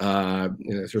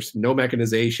 There's no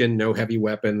mechanization, no heavy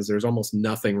weapons. There's almost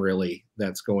nothing really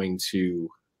that's going to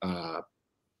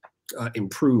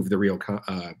improve the real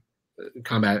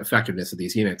combat effectiveness of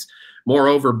these units.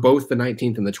 Moreover, both the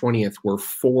 19th and the 20th were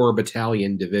 4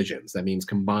 battalion divisions. That means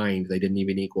combined, they didn't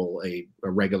even equal a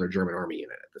regular German army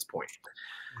unit at this point.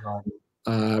 Right.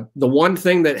 The one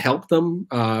thing that helped them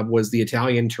was the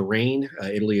Italian terrain.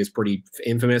 Italy is pretty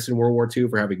infamous in World War II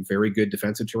for having very good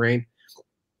defensive terrain.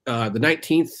 The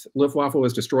 19th Luftwaffe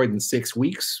was destroyed in 6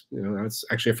 weeks. That's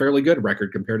actually a fairly good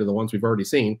record compared to the ones we've already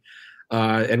seen.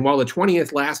 And while the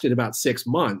 20th lasted about 6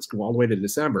 months, all the way to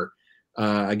December,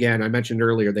 again, I mentioned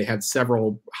earlier, they had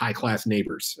several high-class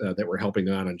neighbors that were helping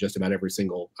them out on just about every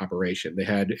single operation. They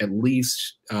had at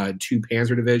least 2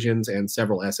 Panzer divisions and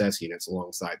several SS units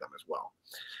alongside them as well.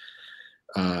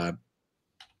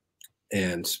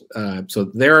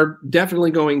 So they're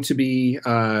definitely going to be,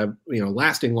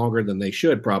 lasting longer than they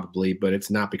should probably, but it's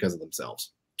not because of themselves.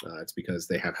 It's because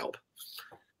they have help.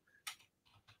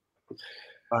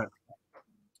 All right.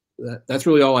 That's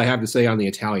really all I have to say on the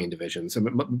Italian division. So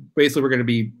basically, we're going to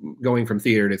be going from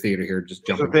theater to theater here, just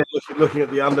jumping. So looking at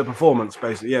the underperformance,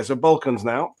 basically. Yeah, so Balkans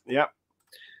now. Yeah.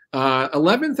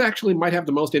 11th actually might have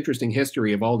the most interesting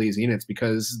history of all these units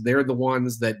because they're the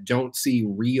ones that don't see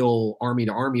real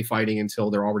army-to-army fighting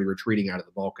until they're already retreating out of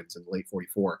the Balkans in late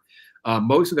 44.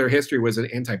 Most of their history was an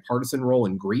anti-partisan role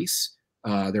in Greece.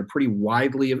 They're pretty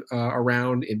widely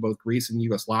around in both Greece and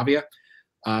Yugoslavia.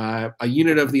 A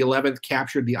unit of the 11th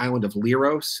captured the island of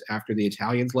Leros after the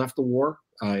Italians left the war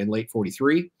in late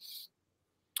 43.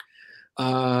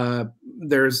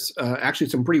 There's actually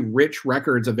some pretty rich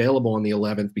records available on the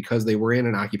 11th because they were in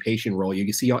an occupation role. You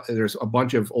can see there's a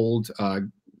bunch of old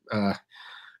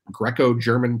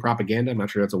Greco-German propaganda. I'm not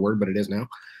sure that's a word, but it is now.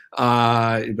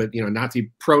 But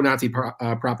pro-Nazi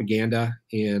propaganda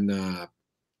in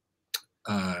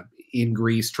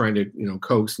Greece, trying to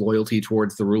coax loyalty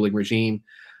towards the ruling regime.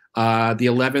 The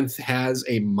 11th has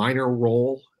a minor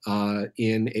role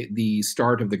in the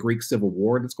start of the Greek Civil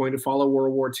War that's going to follow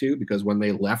World War II, because when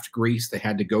they left Greece, they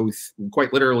had to go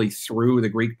quite literally through the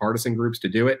Greek partisan groups to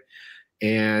do it.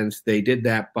 And they did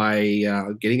that by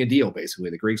getting a deal,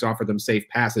 basically. The Greeks offered them safe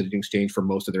passage in exchange for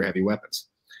most of their heavy weapons.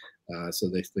 So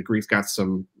the Greeks got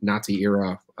some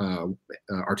Nazi-era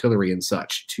artillery and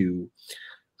such to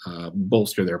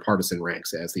bolster their partisan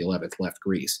ranks as the 11th left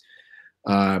Greece.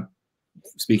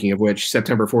 Speaking of which,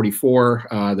 September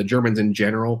 44, the Germans in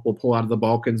general will pull out of the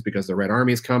Balkans because the Red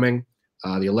Army is coming.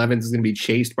 The 11th is going to be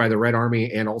chased by the Red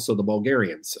Army and also the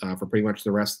Bulgarians for pretty much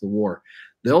the rest of the war.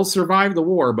 They'll survive the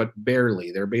war, but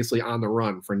barely. They're basically on the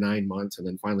run for 9 months and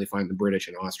then finally find the British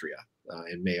in Austria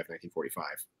in May of 1945.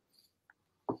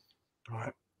 All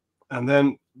right. And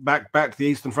then back to the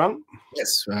Eastern Front?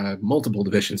 Yes, multiple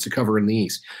divisions to cover in the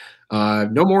East.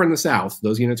 No more in the South.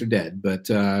 Those units are dead, but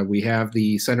we have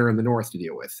the center and the North to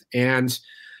deal with. And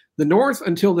the North,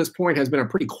 until this point, has been a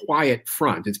pretty quiet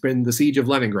front. It's been the siege of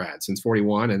Leningrad since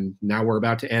 41, and now we're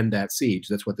about to end that siege.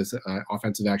 That's what this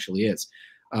offensive actually is.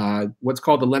 What's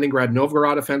called the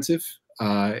Leningrad-Novgorod offensive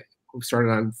started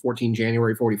on 14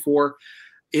 January 44.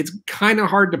 It's kind of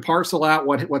hard to parcel out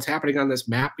what's happening on this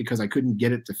map because I couldn't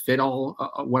get it to fit all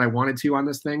what I wanted to on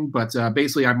this thing. But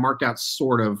basically, I marked out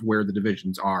sort of where the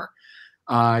divisions are.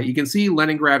 You can see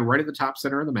Leningrad right at the top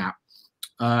center of the map.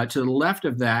 To the left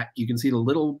of that, you can see the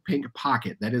little pink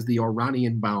pocket. That is the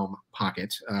Oranienbaum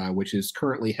pocket, which is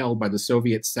currently held by the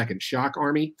Soviet Second Shock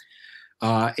Army.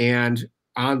 And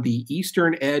on the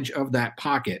eastern edge of that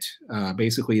pocket,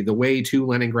 basically the way to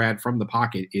Leningrad from the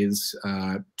pocket is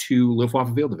two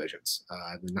Luftwaffe Field Divisions.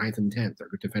 The 9th and 10th are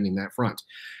defending that front.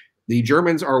 The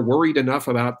Germans are worried enough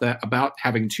about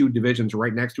having two divisions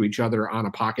right next to each other on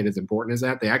a pocket as important as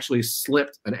that. They actually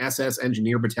slipped an SS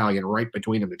engineer battalion right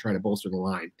between them to try to bolster the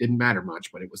line. Didn't matter much,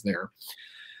 but it was there.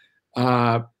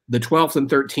 The 12th and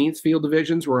 13th Field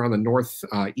Divisions were on the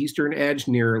northeastern edge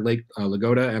near Lake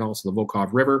Lagoda and also the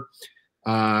Volkhov River.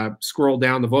 Scroll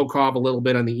down the Volkhov a little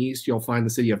bit on the east, you'll find the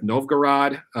city of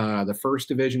Novgorod. The 1st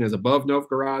Division is above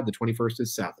Novgorod. The 21st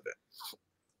is south of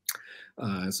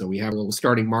it. So we have little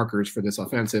starting markers for this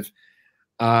offensive.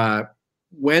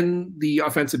 When the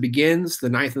offensive begins, the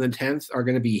 9th and the 10th are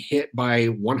going to be hit by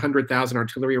 100,000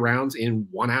 artillery rounds in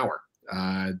 1 hour.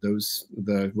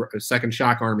 The Second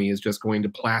Shock Army is just going to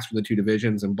plaster the two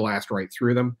divisions and blast right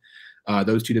through them.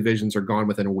 Those two divisions are gone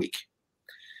within a week.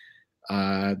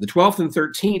 The 12th and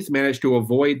 13th managed to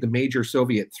avoid the major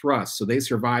Soviet thrust, so they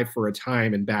survive for a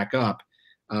time and back up,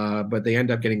 but they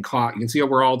end up getting caught. You can see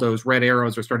where all those red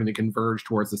arrows are starting to converge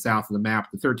towards the south of the map.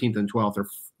 The 13th and 12th are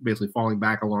basically falling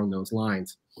back along those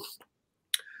lines.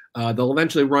 They'll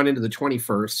eventually run into the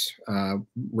 21st,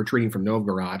 retreating from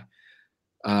Novgorod.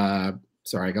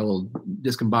 Sorry, I got a little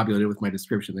discombobulated with my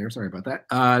description there. Sorry about that.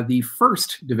 The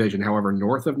 1st Division, however,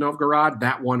 north of Novgorod,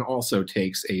 that one also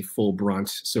takes a full brunt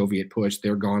Soviet push.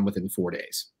 They're gone within 4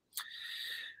 days.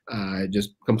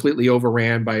 Just completely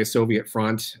overran by a Soviet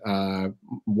front.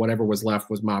 Whatever was left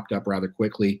was mopped up rather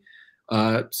quickly.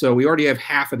 So we already have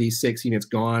half of these 6 units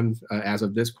gone as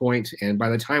of this point. And by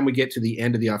the time we get to the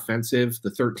end of the offensive,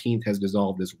 the 13th has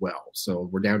dissolved as well. So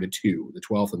we're down to 2, the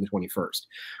 12th and the 21st.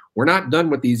 We're not done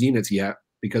with these units yet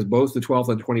because both the 12th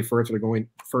and the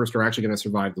 21st are actually going to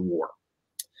survive the war.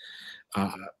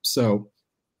 So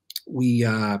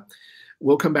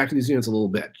we'll come back to these units a little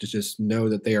bit. Just know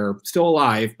that they are still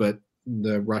alive, but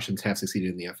the Russians have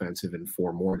succeeded in the offensive and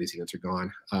 4 more of these units are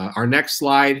gone. Our next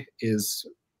slide is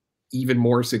even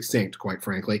more succinct, quite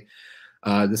frankly.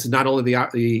 This is not only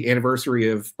the anniversary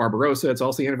of Barbarossa, it's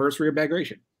also the anniversary of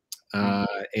Bagration.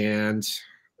 And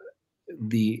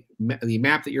the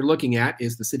map that you're looking at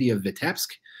is the city of Vitebsk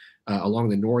along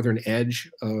the northern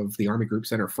edge of the Army Group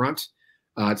Center front.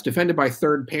 It's defended by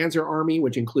 3rd Panzer Army,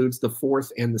 which includes the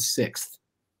 4th and the 6th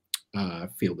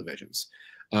Field Divisions.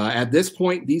 At this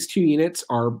point, these 2 units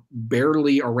are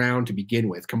barely around to begin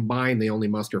with. Combined, they only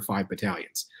muster 5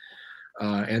 battalions.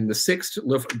 And the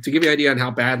 6th, to give you an idea on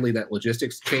how badly that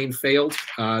logistics chain failed,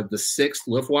 the 6th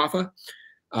Luftwaffe,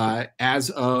 as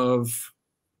of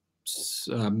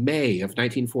May of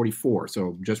 1944,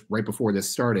 so just right before this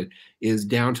started, is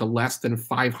down to less than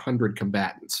 500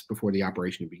 combatants before the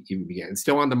operation even began. It's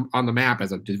still on the map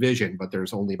as a division, but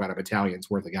there's only about a battalion's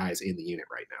worth of guys in the unit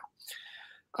right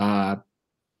now.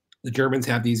 The Germans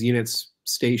have these units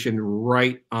stationed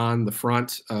right on the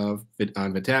front on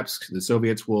Vitebsk. The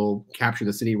Soviets will capture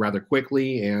the city rather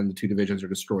quickly, and the 2 divisions are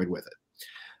destroyed with it.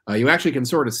 You actually can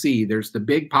sort of see there's the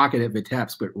big pocket at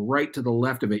Vitebsk, but right to the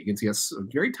left of it, you can see a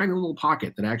very tiny little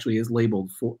pocket that actually is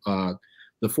labeled for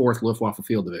the 4th Luftwaffe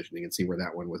Field Division. You can see where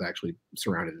that one was actually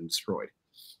surrounded and destroyed.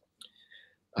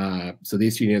 So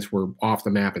these two units were off the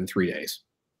map in 3 days.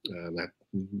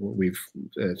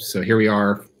 So here we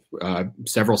are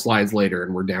several slides later,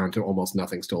 and we're down to almost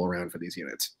nothing still around for these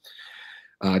units.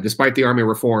 Despite the Army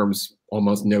reforms,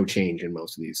 almost no change in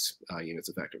most of these units'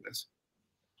 effectiveness.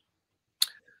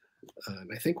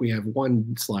 I think we have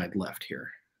one slide left here.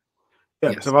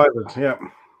 Yeah, yes. Survivors, yeah.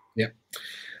 Yeah.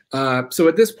 So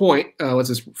at this point, let's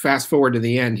just fast forward to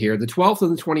the end here. The 12th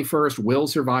and the 21st will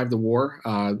survive the war,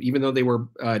 even though they were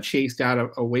chased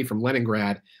away from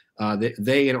Leningrad.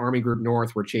 They and Army Group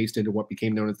North were chased into what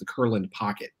became known as the Kurland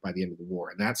Pocket by the end of the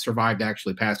war, and that survived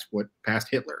actually past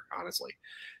Hitler, honestly.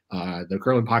 The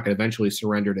Kurland Pocket eventually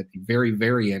surrendered at the very,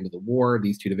 very end of the war.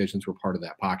 These two divisions were part of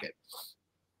that pocket.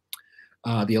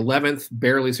 The 11th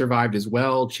barely survived as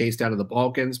well, chased out of the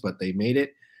Balkans, but they made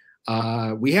it.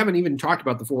 We haven't even talked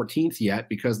about the 14th yet,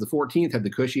 because the 14th had the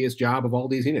cushiest job of all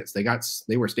these units.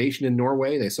 They were stationed in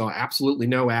Norway. They saw absolutely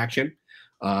no action,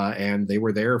 and they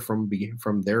were there from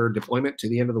their deployment to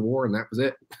the end of the war, and that was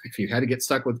it. If you had to get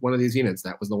stuck with one of these units,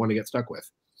 that was the one to get stuck with.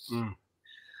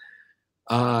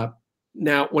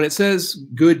 Now, when it says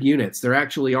good units, there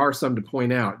actually are some to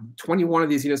point out. 21 of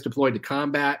these units deployed to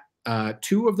combat.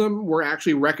 2 of them were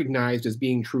actually recognized as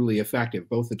being truly effective,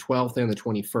 both the 12th and the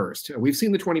 21st. We've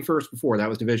seen the 21st before. That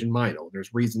was Division Meidel.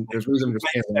 There's reason to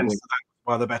understand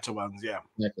one of the better ones, yeah.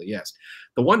 Exactly, yes.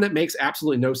 The one that makes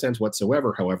absolutely no sense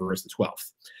whatsoever, however, is the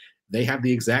 12th. They have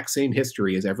the exact same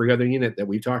history as every other unit that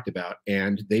we've talked about,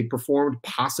 and they performed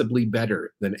possibly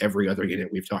better than every other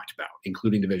unit we've talked about,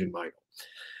 including Division Meidel.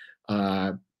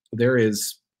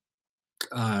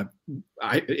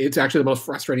 It's actually the most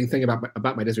frustrating thing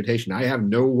about my dissertation. I have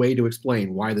no way to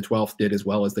explain why the 12th did as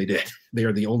well as they did. They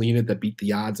are the only unit that beat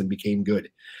the odds and became good.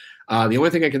 The only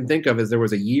thing I can think of is there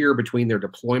was a year between their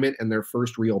deployment and their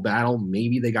first real battle.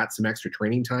 Maybe they got some extra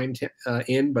training time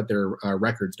in, but their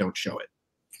records don't show it.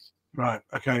 Right.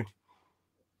 Okay.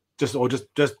 Just one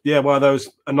of those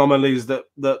anomalies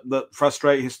that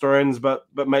frustrate historians, but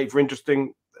make for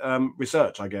interesting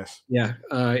research, I guess. Yeah.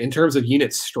 In terms of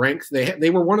unit strength, they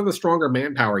were one of the stronger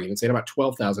manpower units. They had about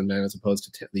 12,000 men as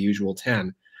opposed to the usual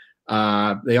 10.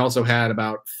 They also had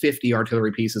about 50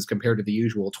 artillery pieces compared to the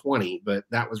usual 20, but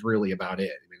that was really about it.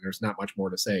 I mean, there's not much more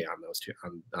to say on those two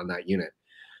on that unit.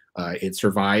 It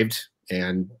survived,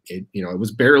 and it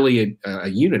was barely a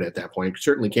unit at that point. It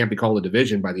certainly can't be called a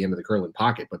division by the end of the Kurland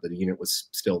Pocket, but the unit was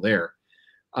still there.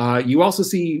 You also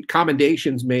see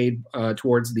commendations made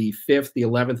towards the 5th, the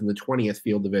 11th, and the 20th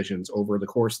Field Divisions over the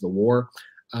course of the war.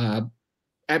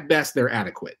 At best, they're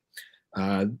adequate.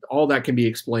 All that can be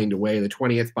explained away. The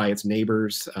 20th by its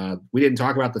neighbors. We didn't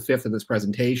talk about the 5th in this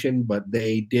presentation, but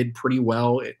they did pretty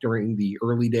well during the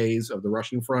early days of the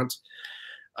Russian front.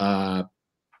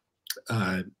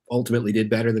 Ultimately did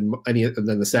better than the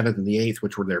 7th and the 8th,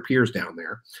 which were their peers down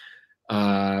there.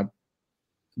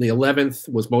 The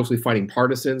 11th was mostly fighting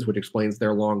partisans, which explains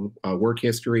their long work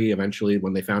history. Eventually,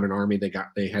 when they found an army,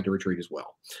 they had to retreat as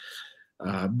well.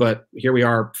 But here we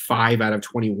are, 5 out of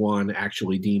 21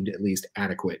 actually deemed at least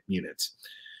adequate units.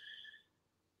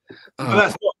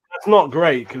 That's not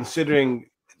great, considering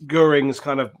Goering's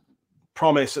kind of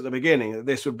promise at the beginning that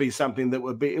this would be something that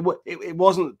would be. It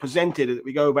wasn't presented.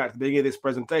 We go back to the beginning of this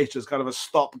presentation as kind of a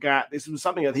stopgap. This was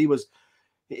something that he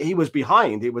was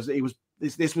behind.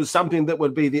 This was something that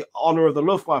would be the honor of the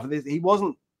Luftwaffe. He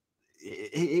wasn't.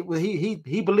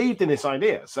 He believed in this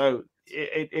idea, so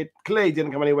it clearly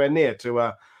didn't come anywhere near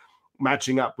to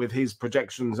matching up with his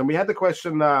projections. And we had the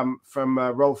question from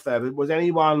Rolf there: was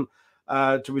anyone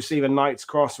to receive a Knight's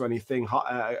Cross or anything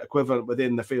equivalent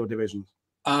within the field divisions?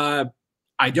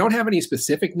 I don't have any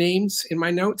specific names in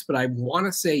my notes, but I want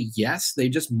to say yes. They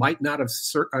just might not have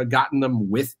gotten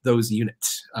them with those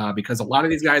units because a lot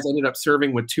of these guys ended up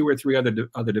serving with 2 or 3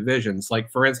 other divisions. Like,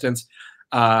 for instance,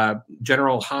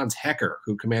 General Hans Hecker,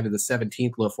 who commanded the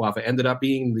 17th Luftwaffe, ended up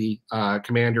being the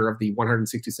commander of the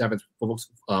 167th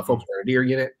Volksgrenadier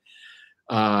unit.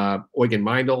 Eugen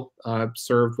Meindl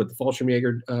served with the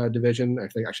Fallschirmjäger division. I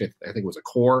think it was a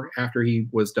corps after he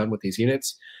was done with these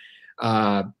units.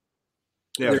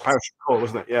 Yeah, parachute corps,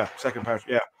 wasn't it? Yeah, second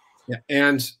parachute. Yeah. Yeah,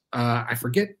 and I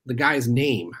forget the guy's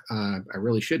name. I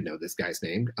really should know this guy's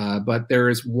name. But there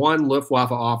is one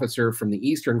Luftwaffe officer from the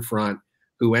Eastern Front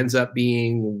who ends up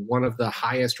being one of the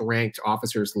highest ranked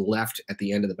officers left at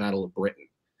the end of the Battle of Britain.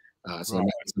 So there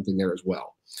might be something there as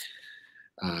well.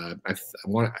 I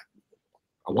want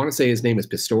to say his name is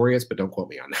Pistorius, but don't quote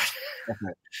me on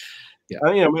that. Yeah.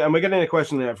 And we're getting a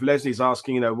question there. If Leslie's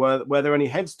asking, were there any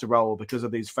heads to roll because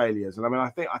of these failures? And I mean, I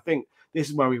think this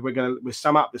is where we're going to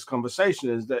sum up this conversation.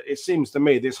 Is that it seems to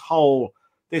me this whole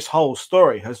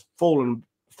story has fallen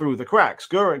through the cracks.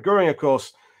 Goering, of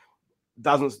course,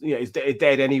 doesn't, is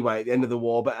dead anyway at the end of the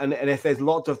war. But and if there's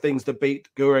lots of things to beat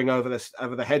Goering over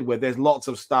the head with, there's lots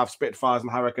of stuff: Spitfires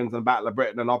and Hurricanes and Battle of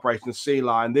Britain and Operation Sea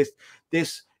Lion.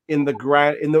 This in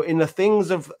the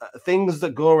things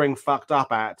that Goering fucked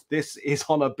up at, this is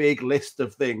on a big list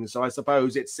of things. So I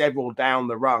suppose it's several down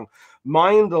the rung.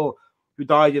 Meindl, who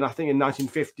died in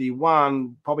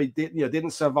 1951, probably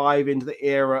didn't survive into the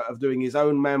era of doing his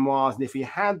own memoirs. And if he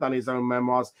had done his own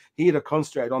memoirs, he'd have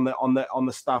concentrated on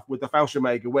the stuff with the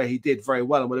Fallschirmjäger, where he did very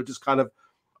well, and would have just kind of,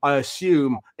 I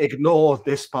assume, ignored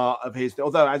this part of his.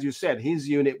 Although, as you said, his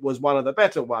unit was one of the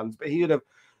better ones, but he would have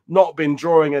not been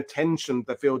drawing attention to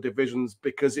the field divisions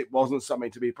because it wasn't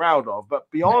something to be proud of. But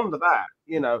beyond that,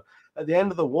 at the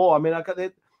end of the war, I mean,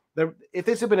 if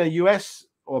this had been a US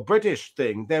or British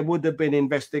thing, there would have been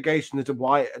investigation into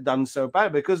why it had done so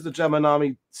bad, because the German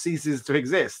army ceases to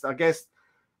exist. I guess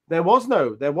there was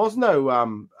no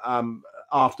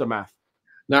aftermath.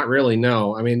 Not really,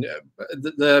 no. I mean,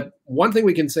 the one thing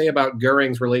we can say about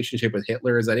Goering's relationship with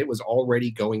Hitler is that it was already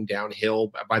going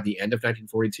downhill by the end of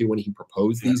 1942 when he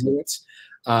proposed these units.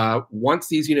 Once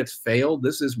these units failed,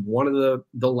 this is one of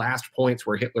the last points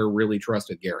where Hitler really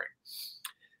trusted Goering.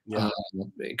 Yeah.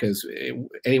 Because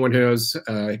anyone who knows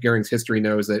Goering's history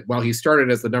knows that while he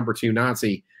started as the #2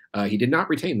 Nazi, he did not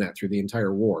retain that through the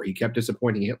entire war. He kept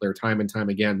disappointing Hitler time and time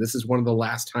again. This is one of the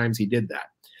last times he did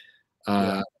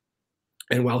that.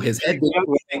 And while his head,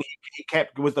 he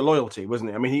kept was the loyalty,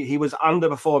 wasn't he? I mean, he was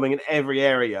underperforming in every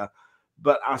area,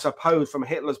 but I suppose from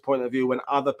Hitler's point of view, when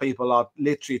other people are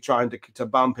literally trying to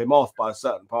bump him off by a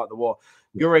certain part of the war,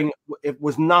 Goering, it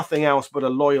was nothing else but a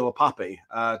loyal puppy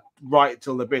right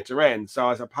till the bitter end. So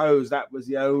I suppose that was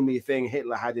the only thing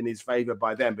Hitler had in his favor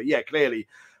by then. But yeah, clearly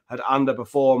had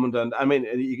underperformed. And I mean,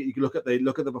 you look at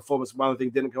the performance. One of the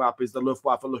things that didn't come up is the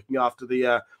Luftwaffe looking after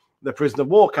the prisoner of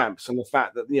war camps, and the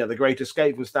fact that the Great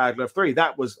Escape from Stadler 3,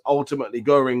 that was ultimately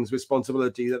Goering's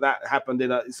responsibility. That happened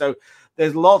so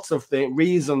there's lots of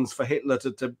reasons for Hitler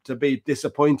to be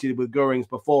disappointed with Goering's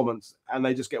performance, and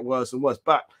they just get worse and worse.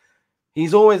 But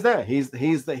he's always there. He's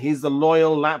the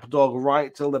loyal lapdog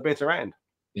right till the bitter end.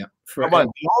 Yeah,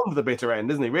 beyond the bitter end,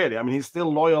 isn't he? Really? I mean, he's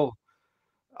still loyal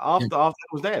after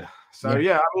it was dead. So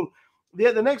yeah, I mean.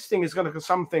 The next thing is going to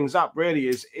sum things up. Really,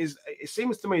 is it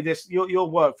seems to me this your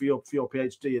work for your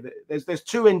PhD. There's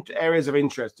two areas of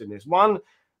interest in this. One,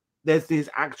 there's this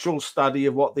actual study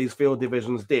of what these field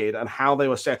divisions did and how they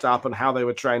were set up and how they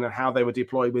were trained and how they were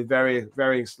deployed with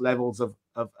various levels of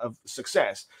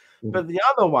success. Mm-hmm. But the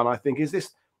other one, I think, is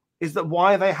that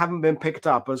why they haven't been picked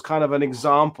up as kind of an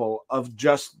example of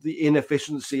just the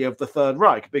inefficiency of the Third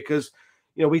Reich, because.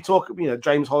 We talk,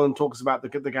 James Holland talks about the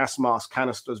gas mask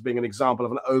canisters being an example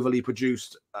of an overly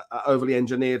produced, overly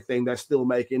engineered thing they're still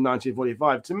making in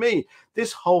 1945. To me,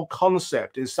 this whole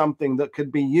concept is something that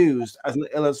could be used as an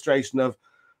illustration of,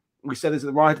 we said this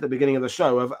right at the beginning of the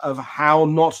show, of how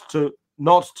not to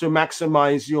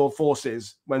maximize your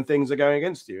forces when things are going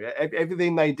against you.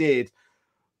 Everything they did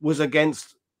was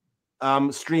against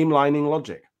streamlining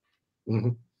logic. Mm-hmm.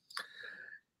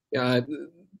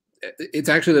 It's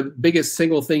actually the biggest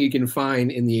single thing you can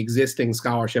find in the existing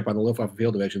scholarship on the Luftwaffe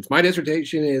Field Divisions. My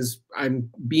dissertation I'm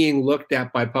being looked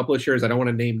at by publishers. I don't want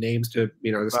to name names to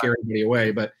scare anybody away,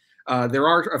 but there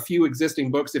are a few existing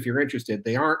books if you're interested.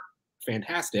 They aren't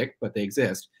fantastic, but they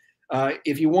exist.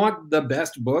 If you want the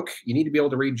best book, you need to be able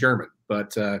to read German.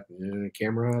 But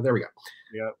camera, there we go.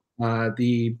 Yeah.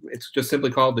 It's just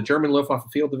simply called The German Luftwaffe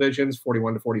Field Divisions,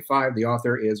 41 to 45. The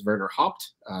author is Werner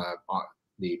Haupt.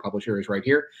 The publisher is right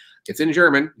here. It's in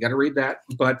German. You got to read that.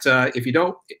 But if you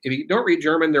don't read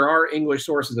German, there are English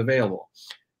sources available.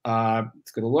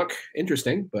 It's going to look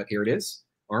interesting, but here it is.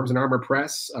 Arms and Armor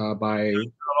Press by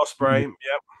Osprey.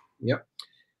 Yep.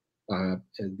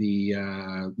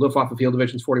 The Luftwaffe Field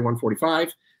Divisions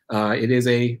 4145. It is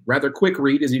a rather quick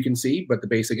read, as you can see, but the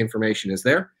basic information is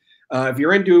there. If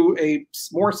you're into a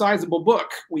more sizable book,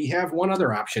 we have one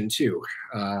other option too.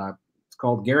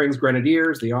 Called Goering's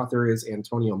Grenadiers. The author is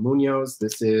Antonio Munoz.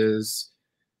 This is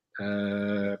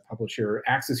publisher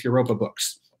Axis Europa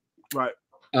Books. Right.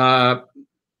 I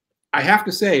have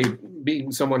to say,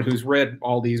 being someone who's read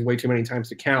all these way too many times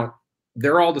to count,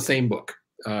 they're all the same book.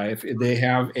 If they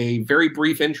have a very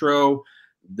brief intro,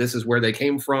 this is where they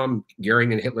came from.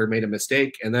 Goering and Hitler made a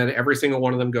mistake, and then every single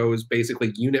one of them goes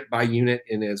basically unit by unit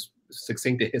in as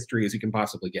succinct a history as you can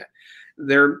possibly get.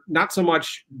 They're not so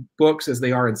much books as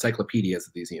they are encyclopedias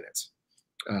of these units.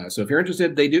 So if you're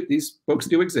interested, these books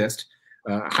do exist.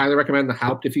 Highly recommend the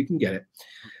Haupt if you can get it.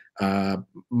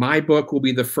 My book will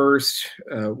be the first,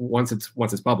 once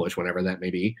it's published, whenever that may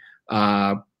be,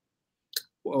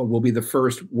 will be the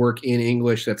first work in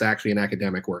English that's actually an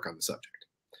academic work on the subject.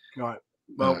 Right.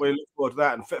 Well, we look forward to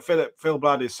that. And Phil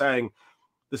Blood is saying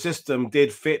the system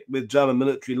did fit with German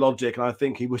military logic, and I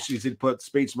think he wishes he'd put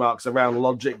speech marks around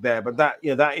logic there. But that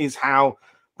is how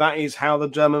the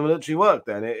German military worked.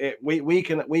 Then we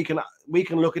can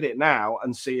look at it now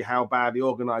and see how badly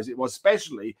organized it was,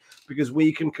 especially because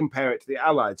we can compare it to the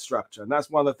Allied structure. And that's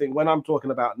one of the things when I'm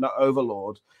talking about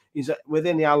overlord, is that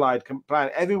within the Allied plan,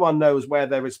 everyone knows where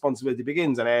their responsibility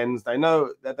begins and ends. They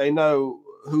know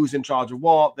who's in charge of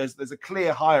what. There's a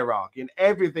clear hierarchy, and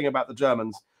everything about the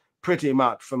Germans, pretty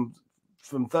much from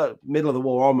the middle of the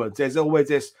war onwards, there's always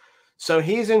this. So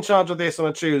he's in charge of this on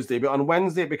a Tuesday, but on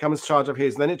Wednesday it becomes charge of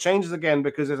his. And then it changes again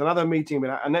because there's another meeting.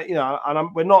 And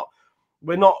we're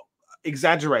not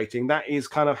exaggerating. That is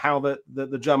kind of how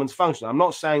the Germans function. I'm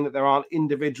not saying that there aren't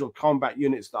individual combat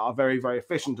units that are very, very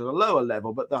efficient at a lower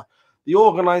level, but the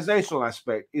organizational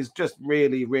aspect is just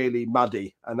really, really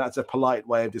muddy. And that's a polite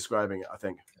way of describing it, I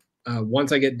think.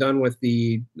 Once I get done with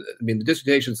the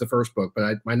dissertation is the first book,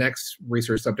 but my next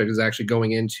research subject is actually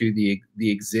going into the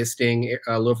existing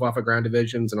Luftwaffe ground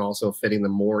divisions and also fitting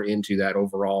them more into that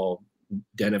overall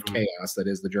den of chaos that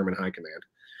is the German High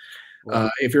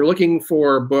Command. If you're looking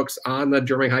for books on the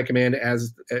German High Command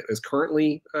as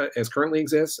currently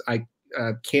exists, I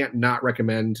can't not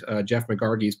recommend Jeff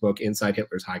McGargy's book Inside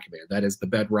Hitler's High Command. That is the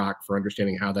bedrock for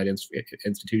understanding how that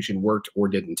institution worked or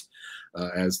didn't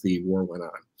as the war went on.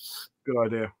 Good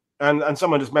idea. And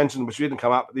someone just mentioned, which didn't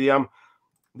come up, the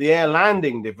air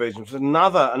landing division, which is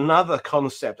another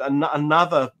concept,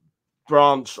 another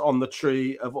branch on the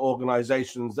tree of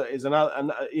organizations that is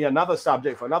another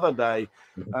subject for another day.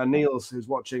 Niels, who's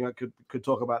watching, could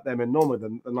talk about them in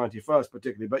Normandy, the 91st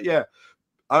particularly. But yeah,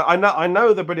 I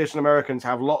know the British and Americans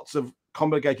have lots of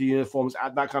complicated uniforms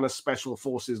at that kind of special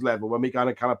forces level when we kind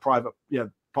of private,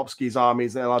 Popsky's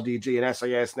armies, and LRDG and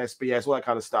SAS and SBS, all that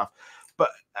kind of stuff. But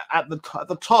at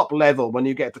the top level, when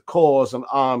you get to corps and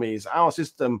armies, our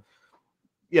system,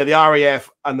 the RAF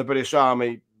and the British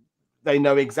Army, they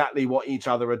know exactly what each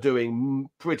other are doing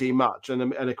pretty much. And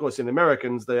of course, in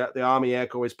Americans, the Army Air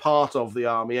Corps is part of the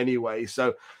army anyway.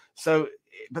 So,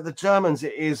 but the Germans,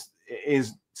 it is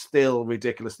still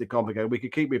ridiculously complicated. We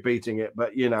could keep repeating it,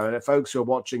 but and folks who are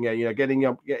watching it,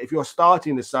 if you're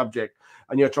starting the subject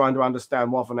and you're trying to understand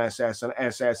Waffen SS and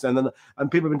SS, and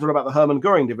people have been talking about the Hermann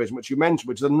Goering division, which you mentioned,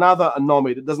 which is another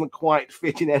anomaly that doesn't quite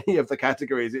fit in any of the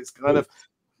categories. It's kind of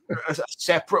a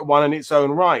separate one in its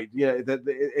own right.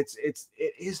 It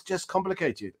is just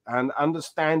complicated, and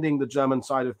understanding the German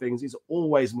side of things is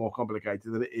always more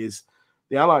complicated than it is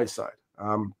the Allied side.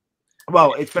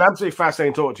 Well, it's been absolutely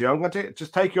fascinating talking to you. I'm going to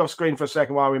just take you off screen for a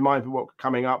second while I remind people what's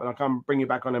coming up, and I'll come bring you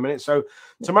back on in a minute. So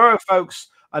tomorrow, folks,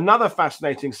 another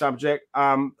fascinating subject.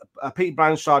 Pete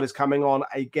Blanchard is coming on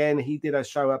again. He did a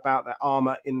show about the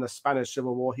armor in the Spanish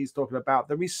Civil War. He's talking about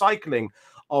the recycling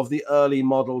of the early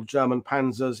model German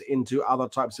panzers into other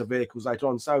types of vehicles later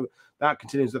on. So that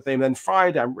continues the theme. Then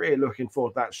Friday, I'm really looking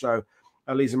forward to that show.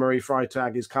 Lisa Marie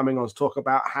Freitag is coming on to talk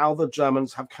about how the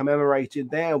Germans have commemorated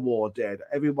their war dead.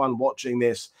 Everyone watching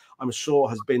this, I'm sure,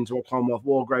 has been to a Commonwealth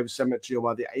War Graves Cemetery or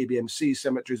one of the ABMC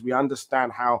cemeteries. We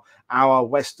understand how our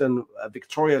Western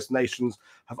victorious nations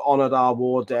have honored our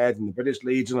war dead, and the British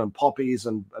Legion and poppies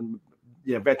and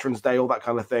Veterans Day, all that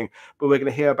kind of thing. But we're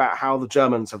going to hear about how the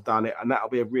Germans have done it, and that'll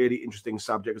be a really interesting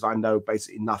subject because I know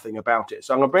basically nothing about it.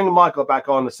 So I'm going to bring Michael back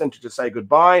on essentially to say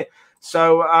goodbye.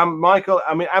 So, Michael,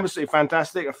 absolutely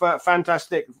fantastic. A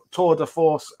fantastic tour de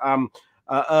force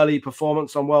early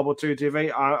performance on World War II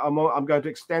TV. I'm going to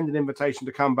extend an invitation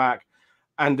to come back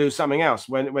and do something else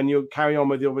when you carry on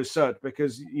with your research,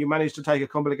 because you managed to take a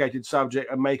complicated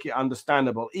subject and make it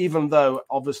understandable, even though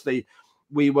obviously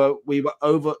we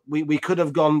could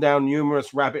have gone down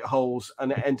numerous rabbit holes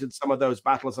and entered some of those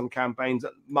battles and campaigns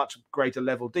at much greater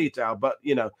level detail. But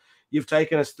you've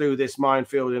taken us through this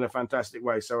minefield in a fantastic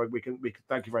way. So we can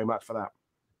thank you very much for that.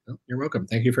 Oh, you're welcome.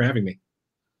 Thank you for having me.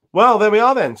 Well, there we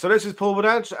are then. So this is Paul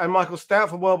Woodadge and Michael Stout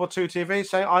from World War II TV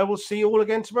saying I will see you all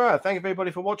again tomorrow. Thank you,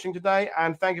 everybody, for watching today.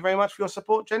 And thank you very much for your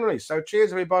support generally. So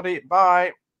cheers, everybody.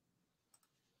 Bye.